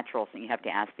natural sense. You have to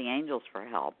ask the angels for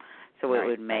help. So it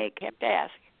would make you have to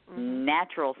ask.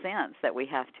 Natural sense that we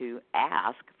have to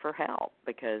ask for help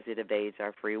because it evades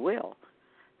our free will.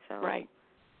 So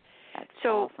that's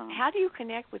awesome. How do you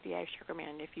connect with the Ashtar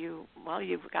Command?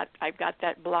 I've got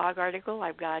that blog article.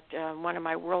 I've got one of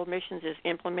my world missions is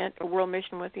implement a world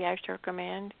mission with the Ashtar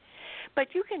Command.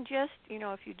 But you can just,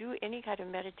 if you do any kind of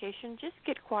meditation, just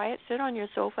get quiet, sit on your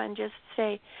sofa, and just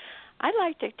say, I'd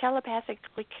like to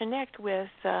telepathically connect with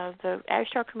the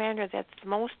Ashtar Commander that's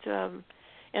most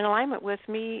in alignment with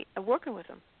me working with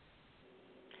them.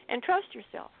 And trust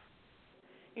yourself.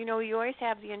 You always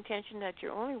have the intention that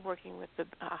you're only working with the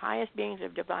highest beings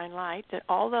of divine light. That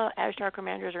all the Ashtar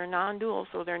Commanders are non-dual,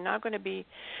 so they're not going to be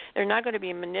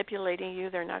manipulating you.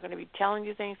 They're not going to be telling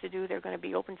you things to do. They're going to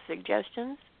be open to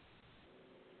suggestions.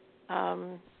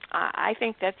 I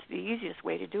think that's the easiest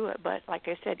way to do it. But like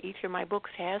I said, each of my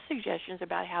books has suggestions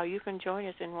about how you can join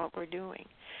us in what we're doing,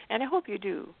 and I hope you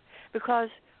do, because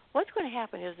what's going to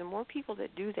happen is the more people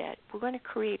that do that, we're going to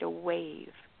create a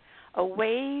wave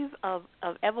of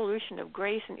evolution of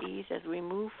grace and ease as we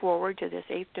move forward to this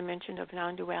eighth dimension of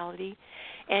non-duality.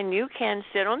 And you can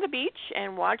sit on the beach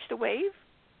and watch the wave,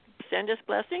 send us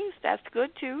blessings. That's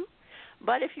good too.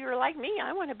 But if you're like me,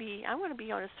 I want to be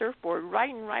on a surfboard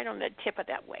riding right on the tip of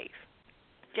that wave,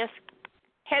 just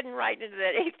heading right into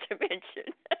that eighth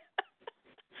dimension.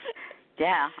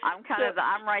 Yeah, I'm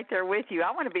right there with you. I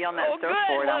want to be on that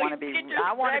surfboard. Well, I want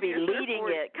to be leading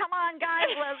it. Come on, guys,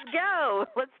 let's go.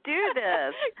 Let's do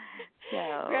this.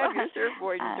 Grab your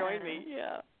surfboard and join me.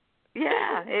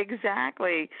 Yeah,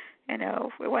 exactly. It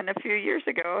wasn't a few years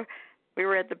ago. We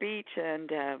were at the beach,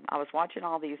 and I was watching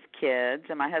all these kids,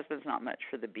 and my husband's not much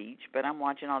for the beach, but I'm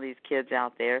watching all these kids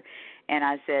out there, and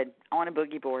I said, I want a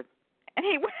boogie board. And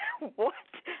he went, what?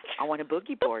 I want a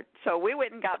boogie board. So we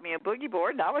went and got me a boogie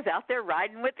board, and I was out there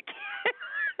riding with the kids.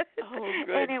 Oh,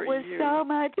 good and it was so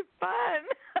much fun.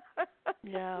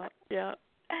 Yeah.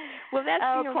 Well, that's,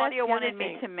 Claudia that's wanted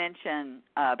me to mention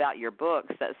about your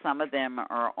books that some of them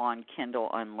are on Kindle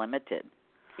Unlimited.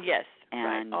 Yes,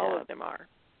 and, all of them are.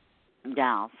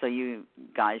 Yeah, so you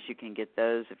guys, you can get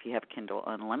those if you have Kindle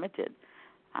Unlimited.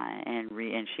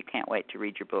 And she can't wait to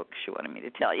read your book, she wanted me to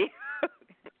tell you.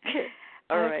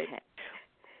 All right.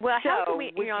 Well, so how can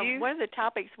we, one of the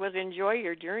topics was enjoy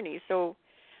your journey. So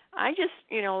I just,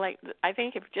 I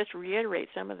think if just reiterate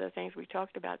some of the things we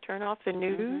talked about, turn off the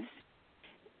news,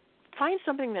 find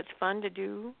something that's fun to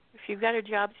do. If you've got a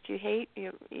job that you hate,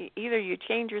 either you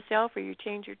change yourself or you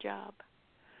change your job.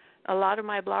 A lot of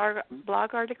my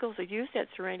blog articles use that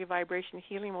serenity vibration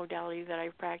healing modality that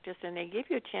I've practiced, and they give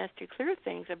you a chance to clear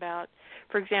things about,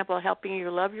 for example, helping you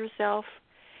love yourself,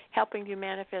 helping you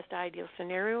manifest ideal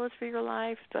scenarios for your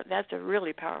life. So that's a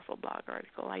really powerful blog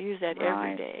article. I use that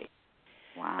every day.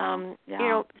 Wow.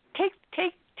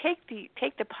 Take the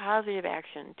positive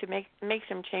action to make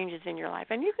some changes in your life,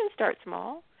 and you can start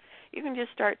small. You can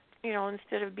just start,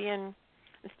 instead of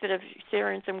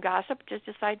sharing some gossip, just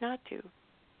decide not to.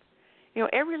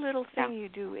 Every little thing you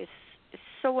do is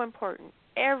so important.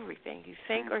 Everything you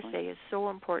think or say is so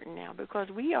important now, because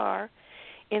we are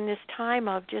in this time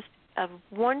of just a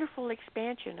wonderful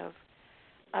expansion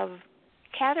of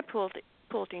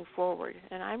catapulting forward,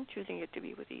 and I'm choosing it to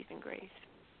be with ease and grace.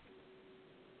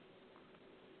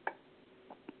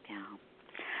 Yeah.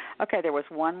 Okay, there was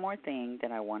one more thing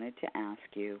that I wanted to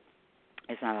ask you.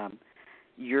 Is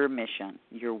your mission,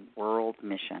 your world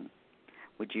mission.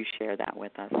 Would you share that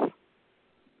with us?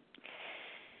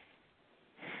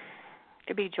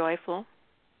 To be joyful.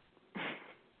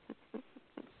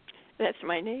 That's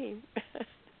my name.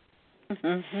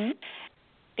 I'm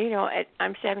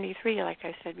 73, like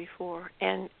I said before,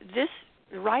 and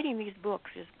writing these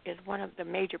books is one of the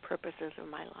major purposes of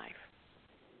my life.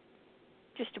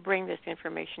 Just to bring this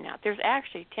information out. There's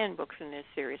actually 10 books in this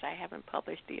series. I haven't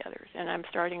published the others, and I'm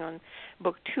starting on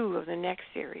book 2 of the next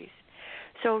series.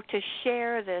 So to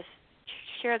share this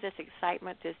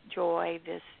excitement, this joy,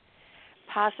 this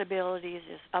possibilities,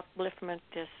 this upliftment,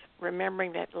 this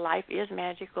remembering that life is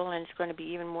magical and it's going to be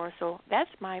even more so. That's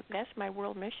my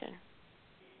world mission.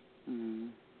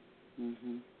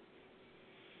 Mm-hmm.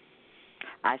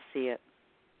 I see it.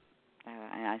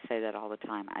 And I say that all the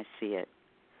time. I see it.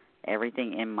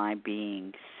 Everything in my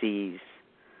being sees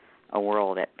a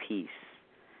world at peace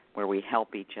where we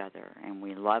help each other and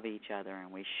we love each other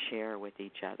and we share with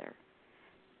each other.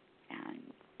 And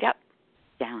yep.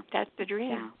 yeah, That's the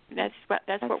dream. Yeah.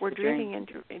 That's what we're dreaming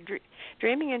into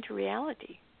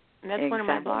reality. And that's one of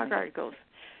my blog articles.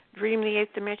 Dream the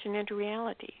eighth dimension into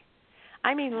reality.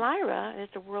 I mean, Lyra is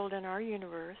the world in our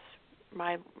universe.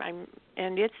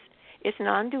 And it's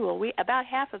non-dual. About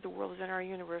half of the worlds in our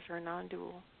universe are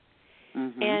non-dual.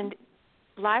 Mm-hmm. And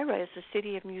Lyra is the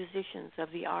city of musicians,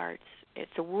 of the arts.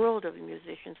 It's a world of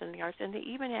musicians and the arts, and they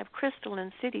even have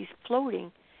crystalline cities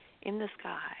floating in the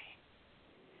sky.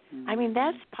 Mm-hmm. I mean,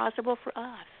 that's possible for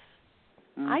us.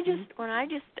 Mm-hmm.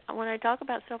 When I talk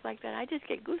about stuff like that, I just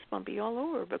get goosebumpy all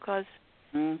over because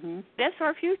mm-hmm. that's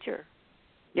our future.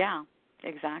 Yeah,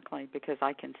 exactly. Because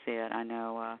I can see it. I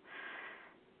know.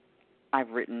 I've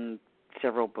written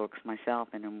several books myself,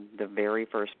 and in the very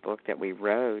first book that we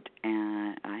wrote,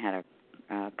 and I had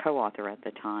a co-author at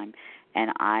the time,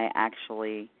 and I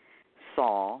actually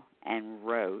saw and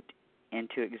wrote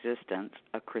into existence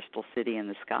a crystal city in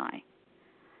the sky.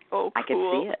 Oh, cool. I could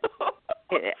see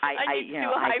it. I need to do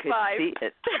a high five. See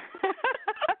it.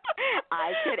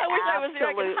 I could I wish I was there.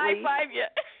 I could high five you.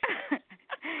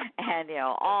 And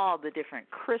all the different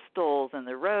crystals and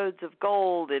the roads of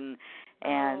gold and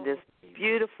this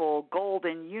beautiful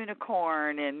golden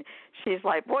unicorn, and she's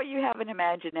like, "Boy, you have an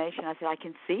imagination." I said, "I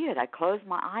can see it. I close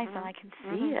my eyes and I can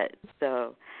see it."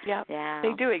 So yeah,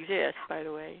 they do exist, by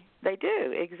the way. They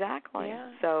do, exactly.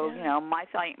 Yeah, so my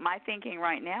thinking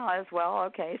right now is, well,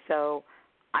 okay, so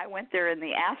I went there in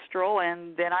the astral,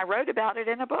 and then I wrote about it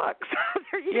in a book. So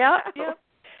there you go. Yep.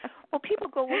 Well, people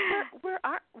go, well, where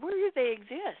do they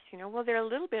exist? Well, they're a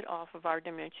little bit off of our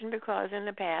dimension because in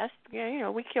the past,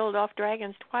 we killed off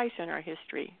dragons twice in our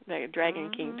history. The Dragon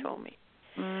King told me.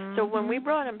 Mm-hmm. So when we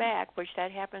brought them back, which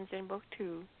that happens in book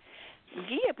 2,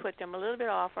 Gia put them a little bit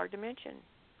off our dimension,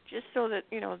 just so that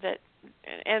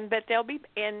but they'll be.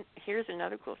 And here's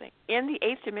another cool thing: in the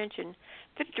 8th dimension,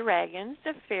 the dragons,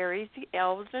 the fairies, the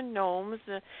elves, the gnomes,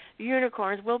 the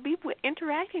unicorns will be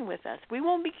interacting with us. We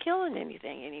won't be killing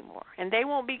anything anymore, and they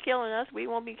won't be killing us. We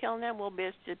won't be killing them. We'll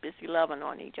be just busy loving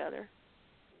on each other.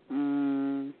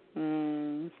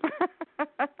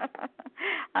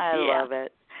 I love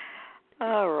it.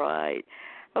 All right.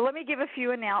 Well, let me give a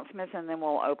few announcements, and then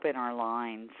we'll open our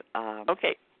lines.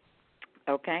 Okay.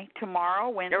 Okay. Tomorrow,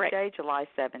 Wednesday, July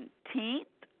 17th,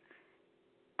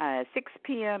 6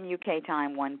 p.m. UK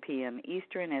time, 1 p.m.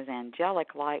 Eastern, is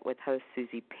Angelic Light with host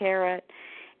Susie Parrott,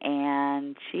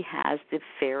 and she has the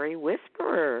Fairy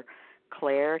Whisperer,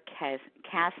 Claire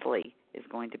Castley, is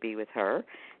going to be with her,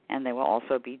 and they will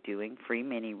also be doing free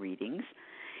mini readings.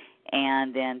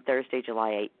 And then Thursday,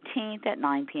 July 18th at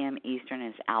 9 p.m. Eastern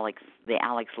is the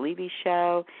Alex Levy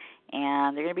Show,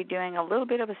 and they're going to be doing a little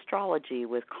bit of astrology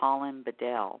with Colin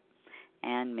Bedell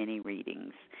and mini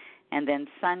readings. And then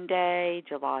Sunday,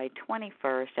 July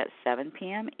 21st at 7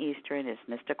 p.m. Eastern is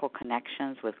Mystical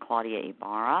Connections with Claudia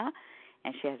Ibarra,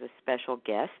 and she has a special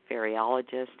guest,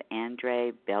 fairyologist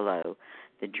Andre Bello,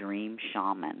 the Dream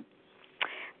Shaman.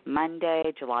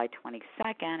 Monday, July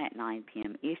 22nd at 9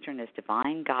 p.m. Eastern is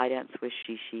Divine Guidance with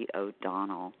Shishi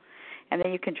O'Donnell. And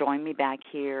then you can join me back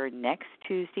here next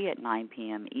Tuesday at 9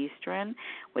 p.m. Eastern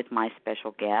with my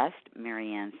special guest,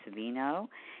 Marianne Savino.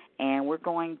 And we're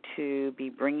going to be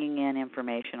bringing in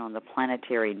information on the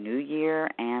planetary New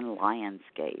Year and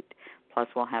Lionsgate. Plus,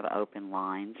 we'll have open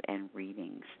lines and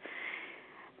readings.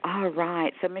 All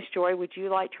right. So, Miss Joy, would you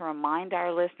like to remind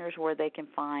our listeners where they can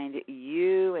find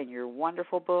you and your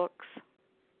wonderful books?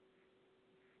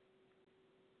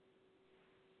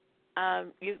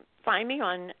 You find me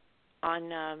on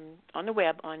the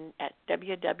web at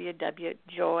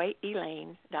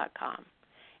www.joyelaine.com.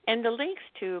 And the links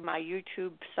to my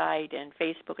YouTube site and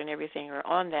Facebook and everything are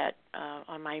on that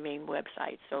on my main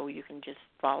website, so you can just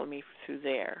follow me through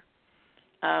there.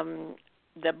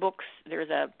 The books,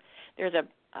 there's a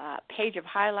page of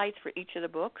highlights for each of the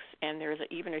books, and there's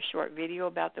even a short video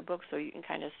about the books, so you can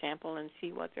kind of sample and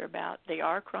see what they're about. They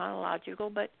are chronological,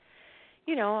 but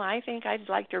I think I'd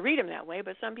like to read them that way,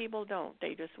 but some people don't.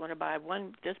 They just want to buy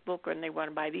this book, and they want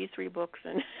to buy these 3 books,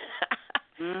 and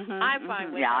I'm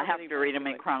fine with that. Yeah, I have to read them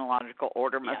in chronological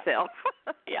order myself.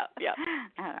 Yeah.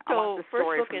 I So want the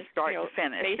story first book from is start to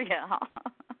finish.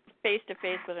 Face to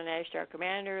Face with an Ashtar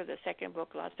Commander. The second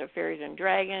book, Lots of Fairies and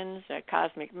Dragons.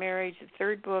 Cosmic Marriage. The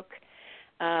third book,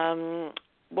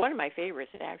 one of my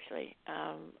favorites actually.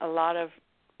 A lot of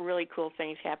really cool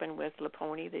things happen with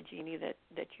Laponi, the genie that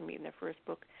you meet in the first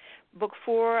book. Book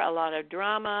 4, a lot of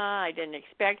drama. I didn't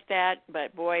expect that,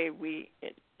 but boy,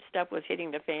 stuff was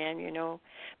hitting the fan,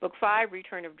 Book 5,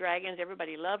 Return of Dragons.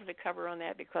 Everybody loves the cover on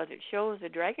that because it shows the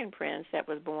dragon prince that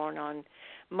was born on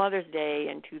Mother's Day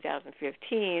in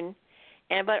 2015,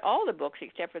 But all the books,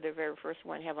 except for the very first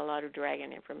one, have a lot of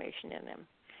dragon information in them.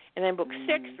 And then book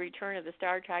 6, Return of the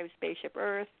Star Tribe, Spaceship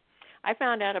Earth. I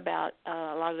found out about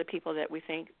a lot of the people that we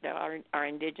think that are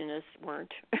indigenous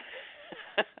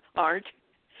aren't.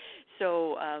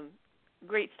 So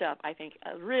great stuff, I think.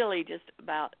 Really just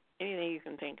about anything you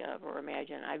can think of or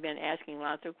imagine. I've been asking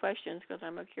lots of questions because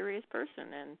I'm a curious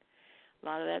person, and a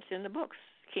lot of that's in the books.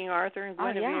 King Arthur and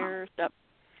Guinevere,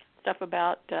 stuff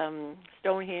about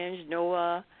Stonehenge,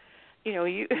 Noah.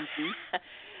 You.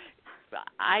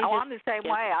 I'm the same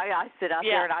way. I sit out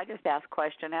there and I just ask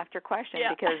question after question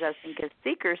because I think as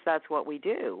seekers that's what we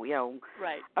do.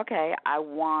 Right. Okay, I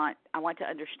want to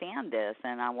understand this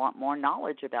and I want more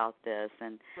knowledge about this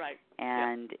and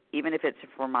even if it's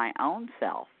for my own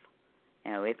self.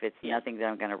 If it's nothing that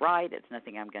I'm going to write, it's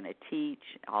nothing I'm going to teach,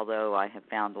 although I have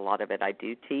found a lot of it I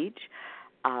do teach.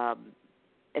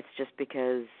 It's just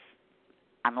because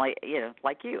I'm like you,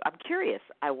 I'm curious.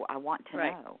 I want to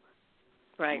know.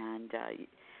 Right. And,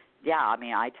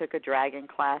 I took a dragon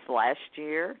class last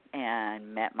year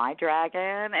and met my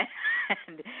dragon.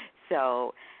 And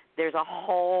so there's a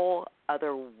whole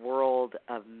other world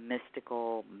of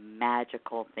mystical,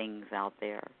 magical things out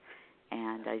there.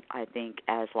 And I think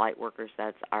as light workers,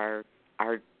 that's our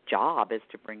job is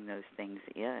to bring those things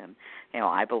in.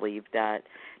 I believe that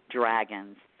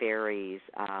dragons, fairies,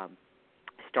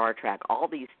 Star Trek, all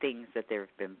these things that there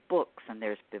have been books and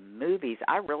there's been movies,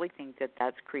 I really think that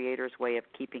that's creators' way of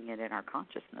keeping it in our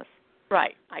consciousness.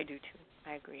 Right, I do too.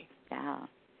 I agree. Yeah.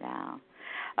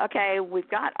 Okay, we've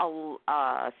got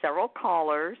several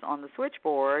callers on the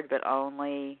switchboard, but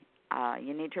only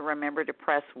you need to remember to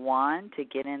press 1 to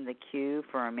get in the queue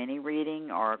for a mini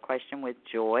reading or a question with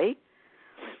Joy.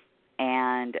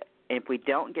 And if we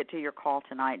don't get to your call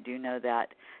tonight, do know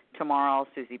that tomorrow,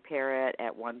 Susie Parrott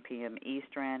at 1 p.m.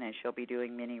 Eastern, and she'll be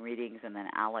doing mini readings, and then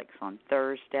Alex on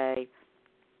Thursday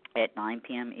at 9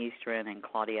 p.m. Eastern, and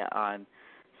Claudia on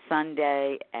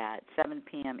Sunday at 7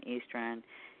 p.m. Eastern,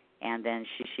 and then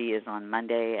she is on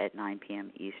Monday at 9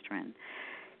 p.m. Eastern.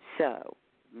 So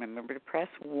remember to press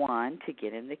 1 to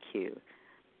get in the queue.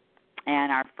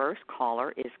 And our first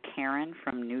caller is Karen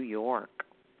from New York.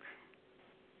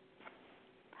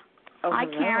 Hi,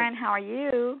 hello. Karen. How are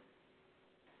you?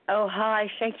 Oh, hi.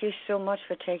 Thank you so much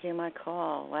for taking my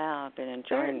call. Wow, I've been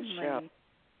enjoying the show.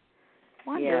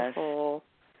 Wonderful.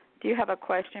 Yes. Do you have a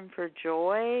question for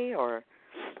Joy, or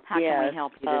how can we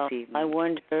help you this evening? I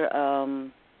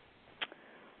wonder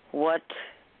what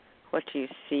do you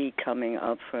see coming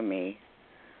up for me?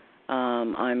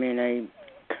 I'm in a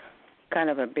kind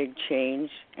of a big change,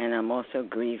 and I'm also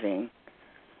grieving.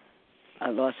 I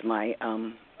lost my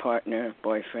partner,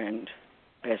 boyfriend,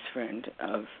 best friend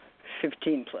of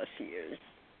 15-plus years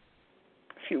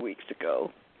a few weeks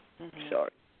ago.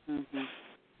 Sorry.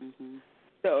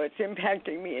 So it's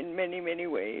impacting me in many, many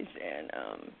ways, and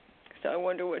so I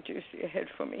wonder what you see ahead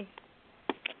for me.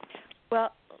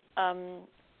 Well,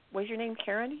 was your name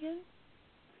Karen again?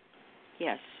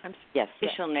 Yes. Yes.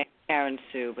 Official name Karen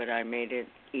Sue, but I made it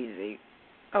easy.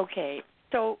 Okay.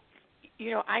 So,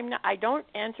 I don't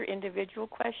answer individual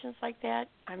questions like that.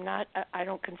 I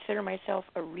don't consider myself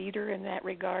a reader in that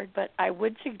regard, but I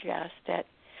would suggest that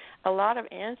a lot of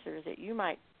answers that you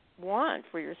might want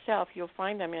for yourself, you'll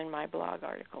find them in my blog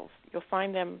articles. You'll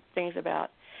find them things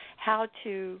about how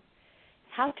to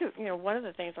one of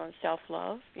the things on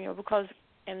self-love, because,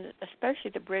 and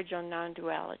especially the bridge on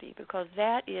non-duality, because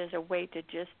that is a way to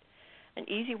an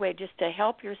easy way just to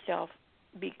help yourself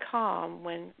be calm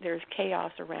when there's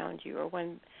chaos around you, or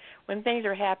when things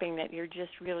are happening that you're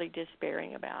just really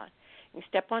despairing about. You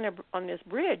step on this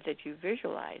bridge that you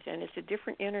visualize, and it's a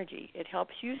different energy. It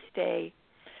helps you stay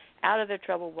out of the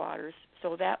troubled waters,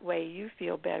 so that way you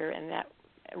feel better, and that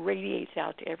radiates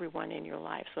out to everyone in your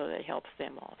life, so that it helps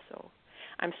them also.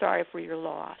 I'm sorry for your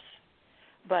loss,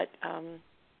 but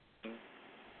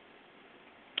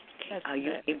are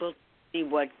you able to see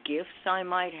what gifts I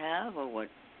might have, or what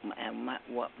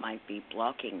might be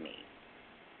blocking me?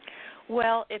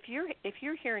 Well, if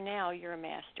you're here now, you're a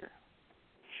master.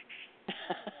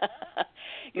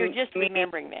 You're just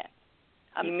remembering that.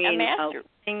 You mean a master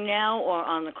now or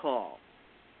on the call?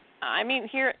 I mean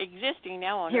here, existing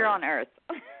now on here Earth. on Earth.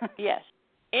 Yes.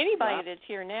 Anybody that's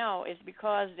here now is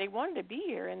because they wanted to be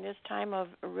here in this time of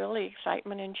really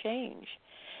excitement and change.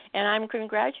 And I'm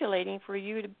congratulating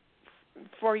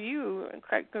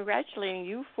congratulating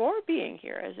you for being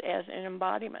here as an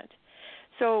embodiment.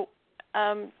 So,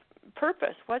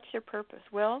 purpose. What's your purpose?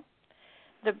 Well,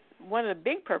 one of the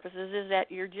big purposes is that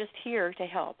you're just here to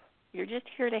help. You're just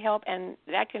here to help, and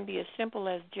that can be as simple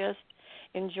as just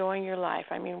enjoying your life.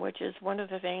 I mean, which is one of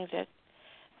the things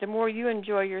the more you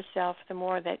enjoy yourself, the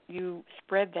more that you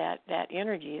spread that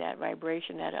energy, that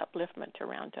vibration, that upliftment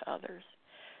around to others.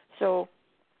 So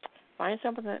find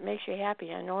something that makes you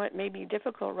happy. I know it may be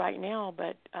difficult right now,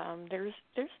 but there's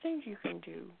things you can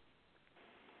do.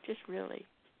 Just really.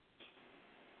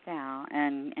 Yeah,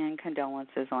 and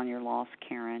condolences on your loss,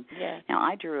 Karen. Yes. Now,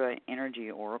 I drew an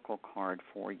energy oracle card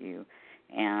for you,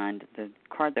 and the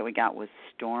card that we got was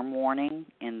Storm Warning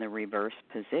in the reverse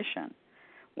position,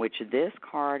 which this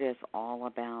card is all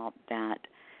about that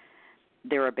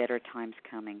there are better times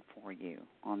coming for you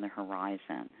on the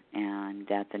horizon, and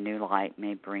that the new light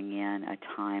may bring in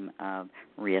a time of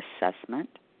reassessment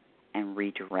and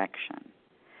redirection.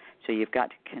 So you've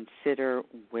got to consider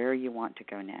where you want to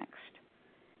go next.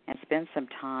 And spend some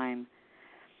time,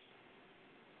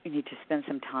 you need to spend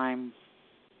some time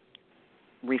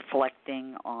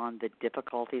reflecting on the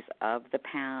difficulties of the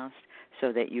past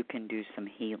so that you can do some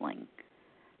healing.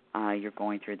 You're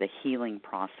going through the healing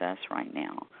process right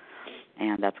now,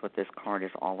 and that's what this card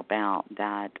is all about,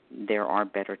 that there are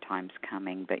better times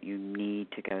coming, but you need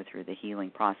to go through the healing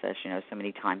process. You know, so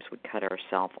many times we cut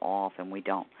ourselves off and we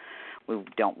don't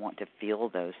want to feel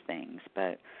those things,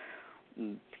 but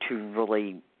to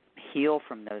really heal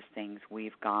from those things,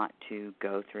 we've got to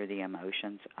go through the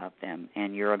emotions of them.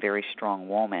 And you're a very strong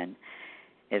woman,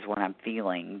 is what I'm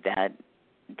feeling,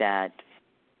 that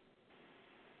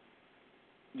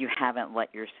you haven't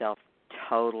let yourself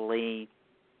totally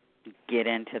get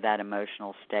into that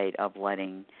emotional state of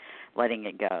letting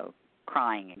it go,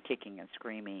 crying and kicking and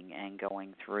screaming and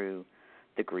going through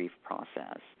the grief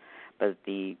process. But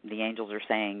the angels are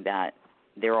saying that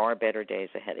there are better days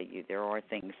ahead of you. There are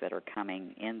things that are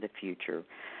coming in the future.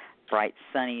 Bright,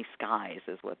 sunny skies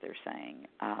is what they're saying.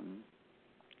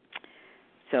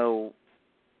 So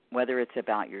whether it's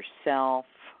about yourself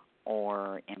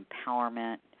or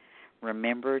empowerment,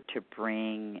 remember to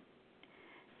bring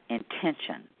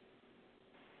intention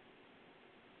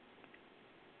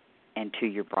into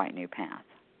your bright new path.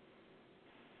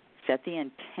 Set the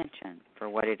intention for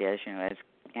what it is. You know, as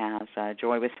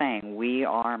Joy was saying, we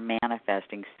are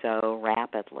manifesting so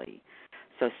rapidly.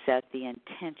 So set the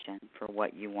intention for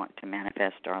what you want to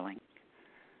manifest, darling.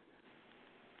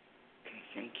 Okay,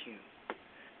 thank you.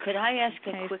 Could I ask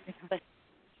a quick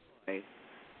question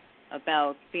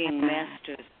about being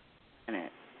masters in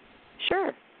it?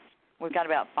 Sure. We've got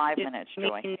about 5 minutes,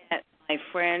 Joy. That my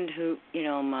friend who,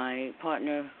 my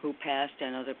partner who passed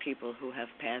and other people who have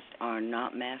passed are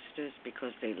not masters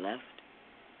because they left?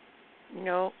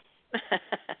 No.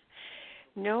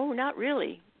 No, not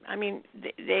really. I mean,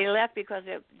 they left because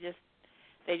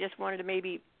they just wanted to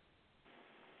maybe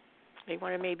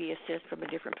assist from a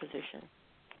different position.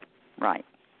 Right.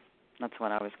 That's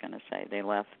what I was going to say. They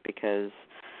left because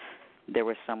there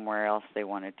was somewhere else they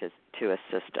wanted to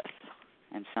assist us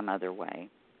in some other way.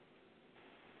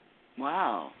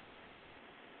 Wow.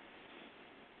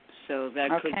 So that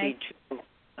could be true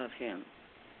of him.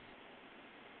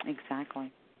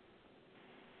 Exactly.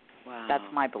 Wow. That's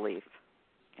my belief.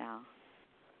 Yeah.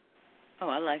 Oh,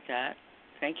 I like that.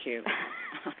 Thank you.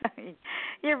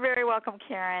 You're very welcome,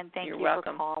 Karen. Thank You're you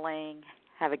welcome. for calling.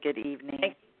 Have a good evening.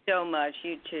 Thank you so much.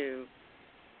 You too.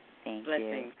 Thank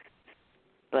Blessings. you.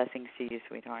 Blessings to you,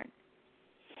 sweetheart.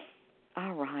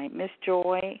 All right, Miss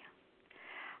Joy,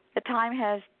 the time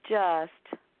has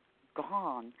just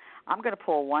gone. I'm going to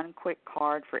pull one quick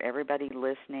card for everybody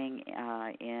listening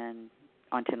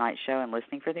on tonight's show and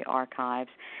listening for the archives.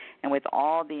 And with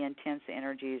all the intense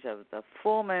energies of the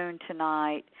full moon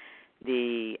tonight,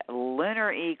 the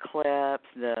lunar eclipse,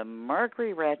 the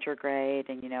Mercury retrograde,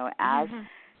 and, as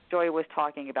Joy was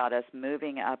talking about us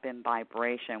moving up in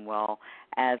vibration, well,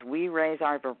 as we raise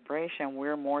our vibration,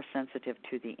 we're more sensitive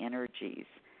to the energies.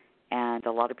 And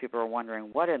a lot of people are wondering,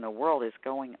 what in the world is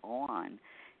going on?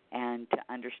 And to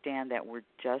understand that we're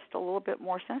just a little bit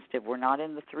more sensitive. We're not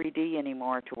in the 3D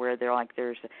anymore to where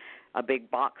there's a big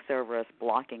box over us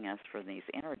blocking us from these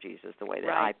energies is the way that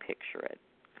I picture it.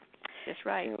 That's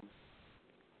right. So,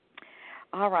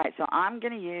 all right, so I'm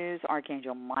going to use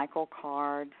Archangel Michael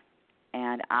card,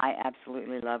 and I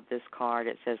absolutely love this card.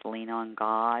 It says lean on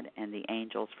God and the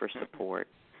angels for support.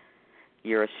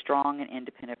 You're a strong and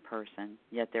independent person,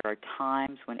 yet there are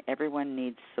times when everyone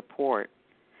needs support.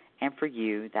 And for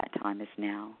you, that time is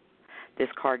now. This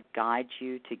card guides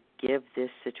you to give this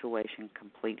situation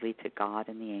completely to God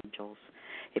and the angels.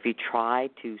 If you try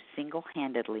to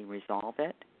single-handedly resolve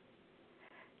it,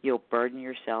 you'll burden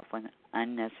yourself with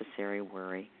unnecessary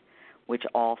worry, which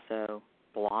also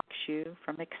blocks you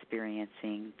from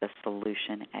experiencing the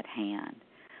solution at hand.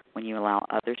 When you allow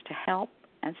others to help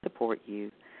and support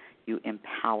you, you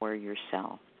empower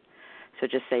yourself. So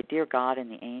just say, Dear God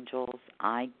and the angels,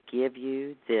 I give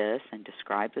you this, and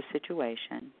describe the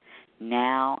situation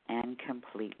now and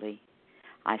completely.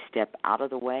 I step out of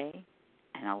the way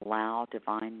and allow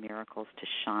divine miracles to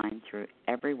shine through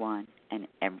everyone and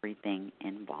everything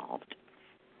involved.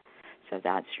 So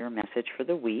that's your message for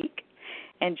the week.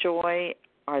 And Joy,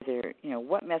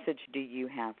 what message do you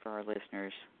have for our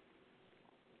listeners?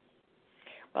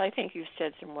 Well, I think you've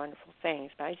said some wonderful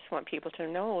things, but I just want people to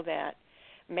know that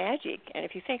magic, and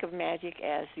if you think of magic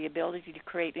as the ability to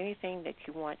create anything that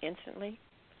you want instantly,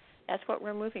 that's what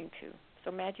we're moving to.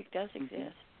 So magic does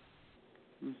exist.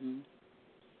 Mm-hmm.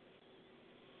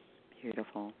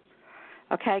 Beautiful.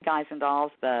 Okay, guys and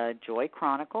dolls, the Joy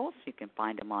Chronicles, you can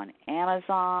find them on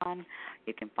Amazon.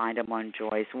 You can find them on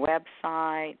Joy's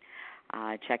website.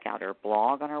 Check out her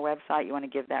blog on her website. You want to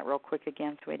give that real quick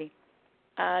again, sweetie?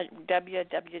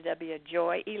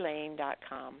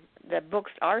 www.joyelaine.com. The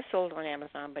books are sold on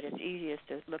Amazon, but it's easiest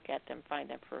to look at them, find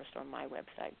them first on my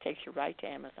website. It takes you right to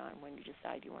Amazon when you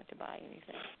decide you want to buy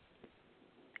anything.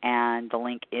 And the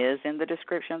link is in the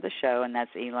description of the show, and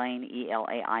that's Elaine,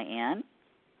 E-L-A-I-N.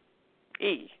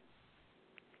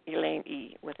 Elaine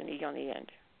E, with an E on the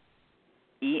end.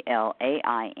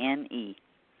 E-L-A-I-N-E.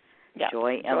 Yep.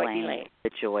 Joy Elaine, the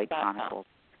Joy Chronicles.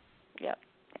 Yep.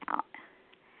 Yeah.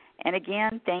 And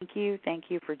again, thank you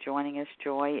for joining us,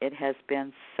 Joy. It has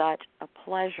been such a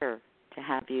pleasure to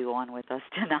have you on with us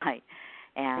tonight.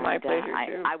 And my pleasure,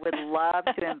 too. I would love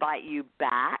to invite you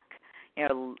back,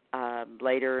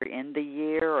 later in the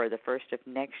year or the first of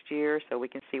next year, so we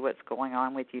can see what's going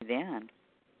on with you then.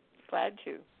 Glad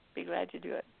to. Be glad to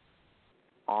do it.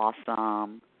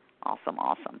 Awesome.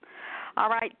 All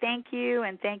right, thank you,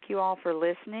 and thank you all for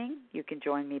listening. You can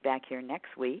join me back here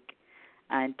next week.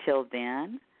 Until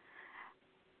then,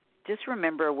 just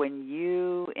remember, when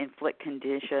you inflict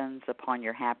conditions upon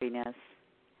your happiness,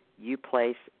 you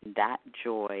place that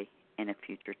joy in a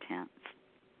future tense.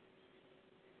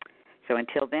 So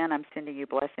until then, I'm sending you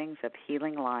blessings of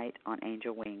healing light on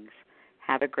angel wings.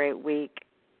 Have a great week,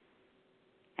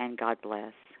 and God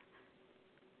bless.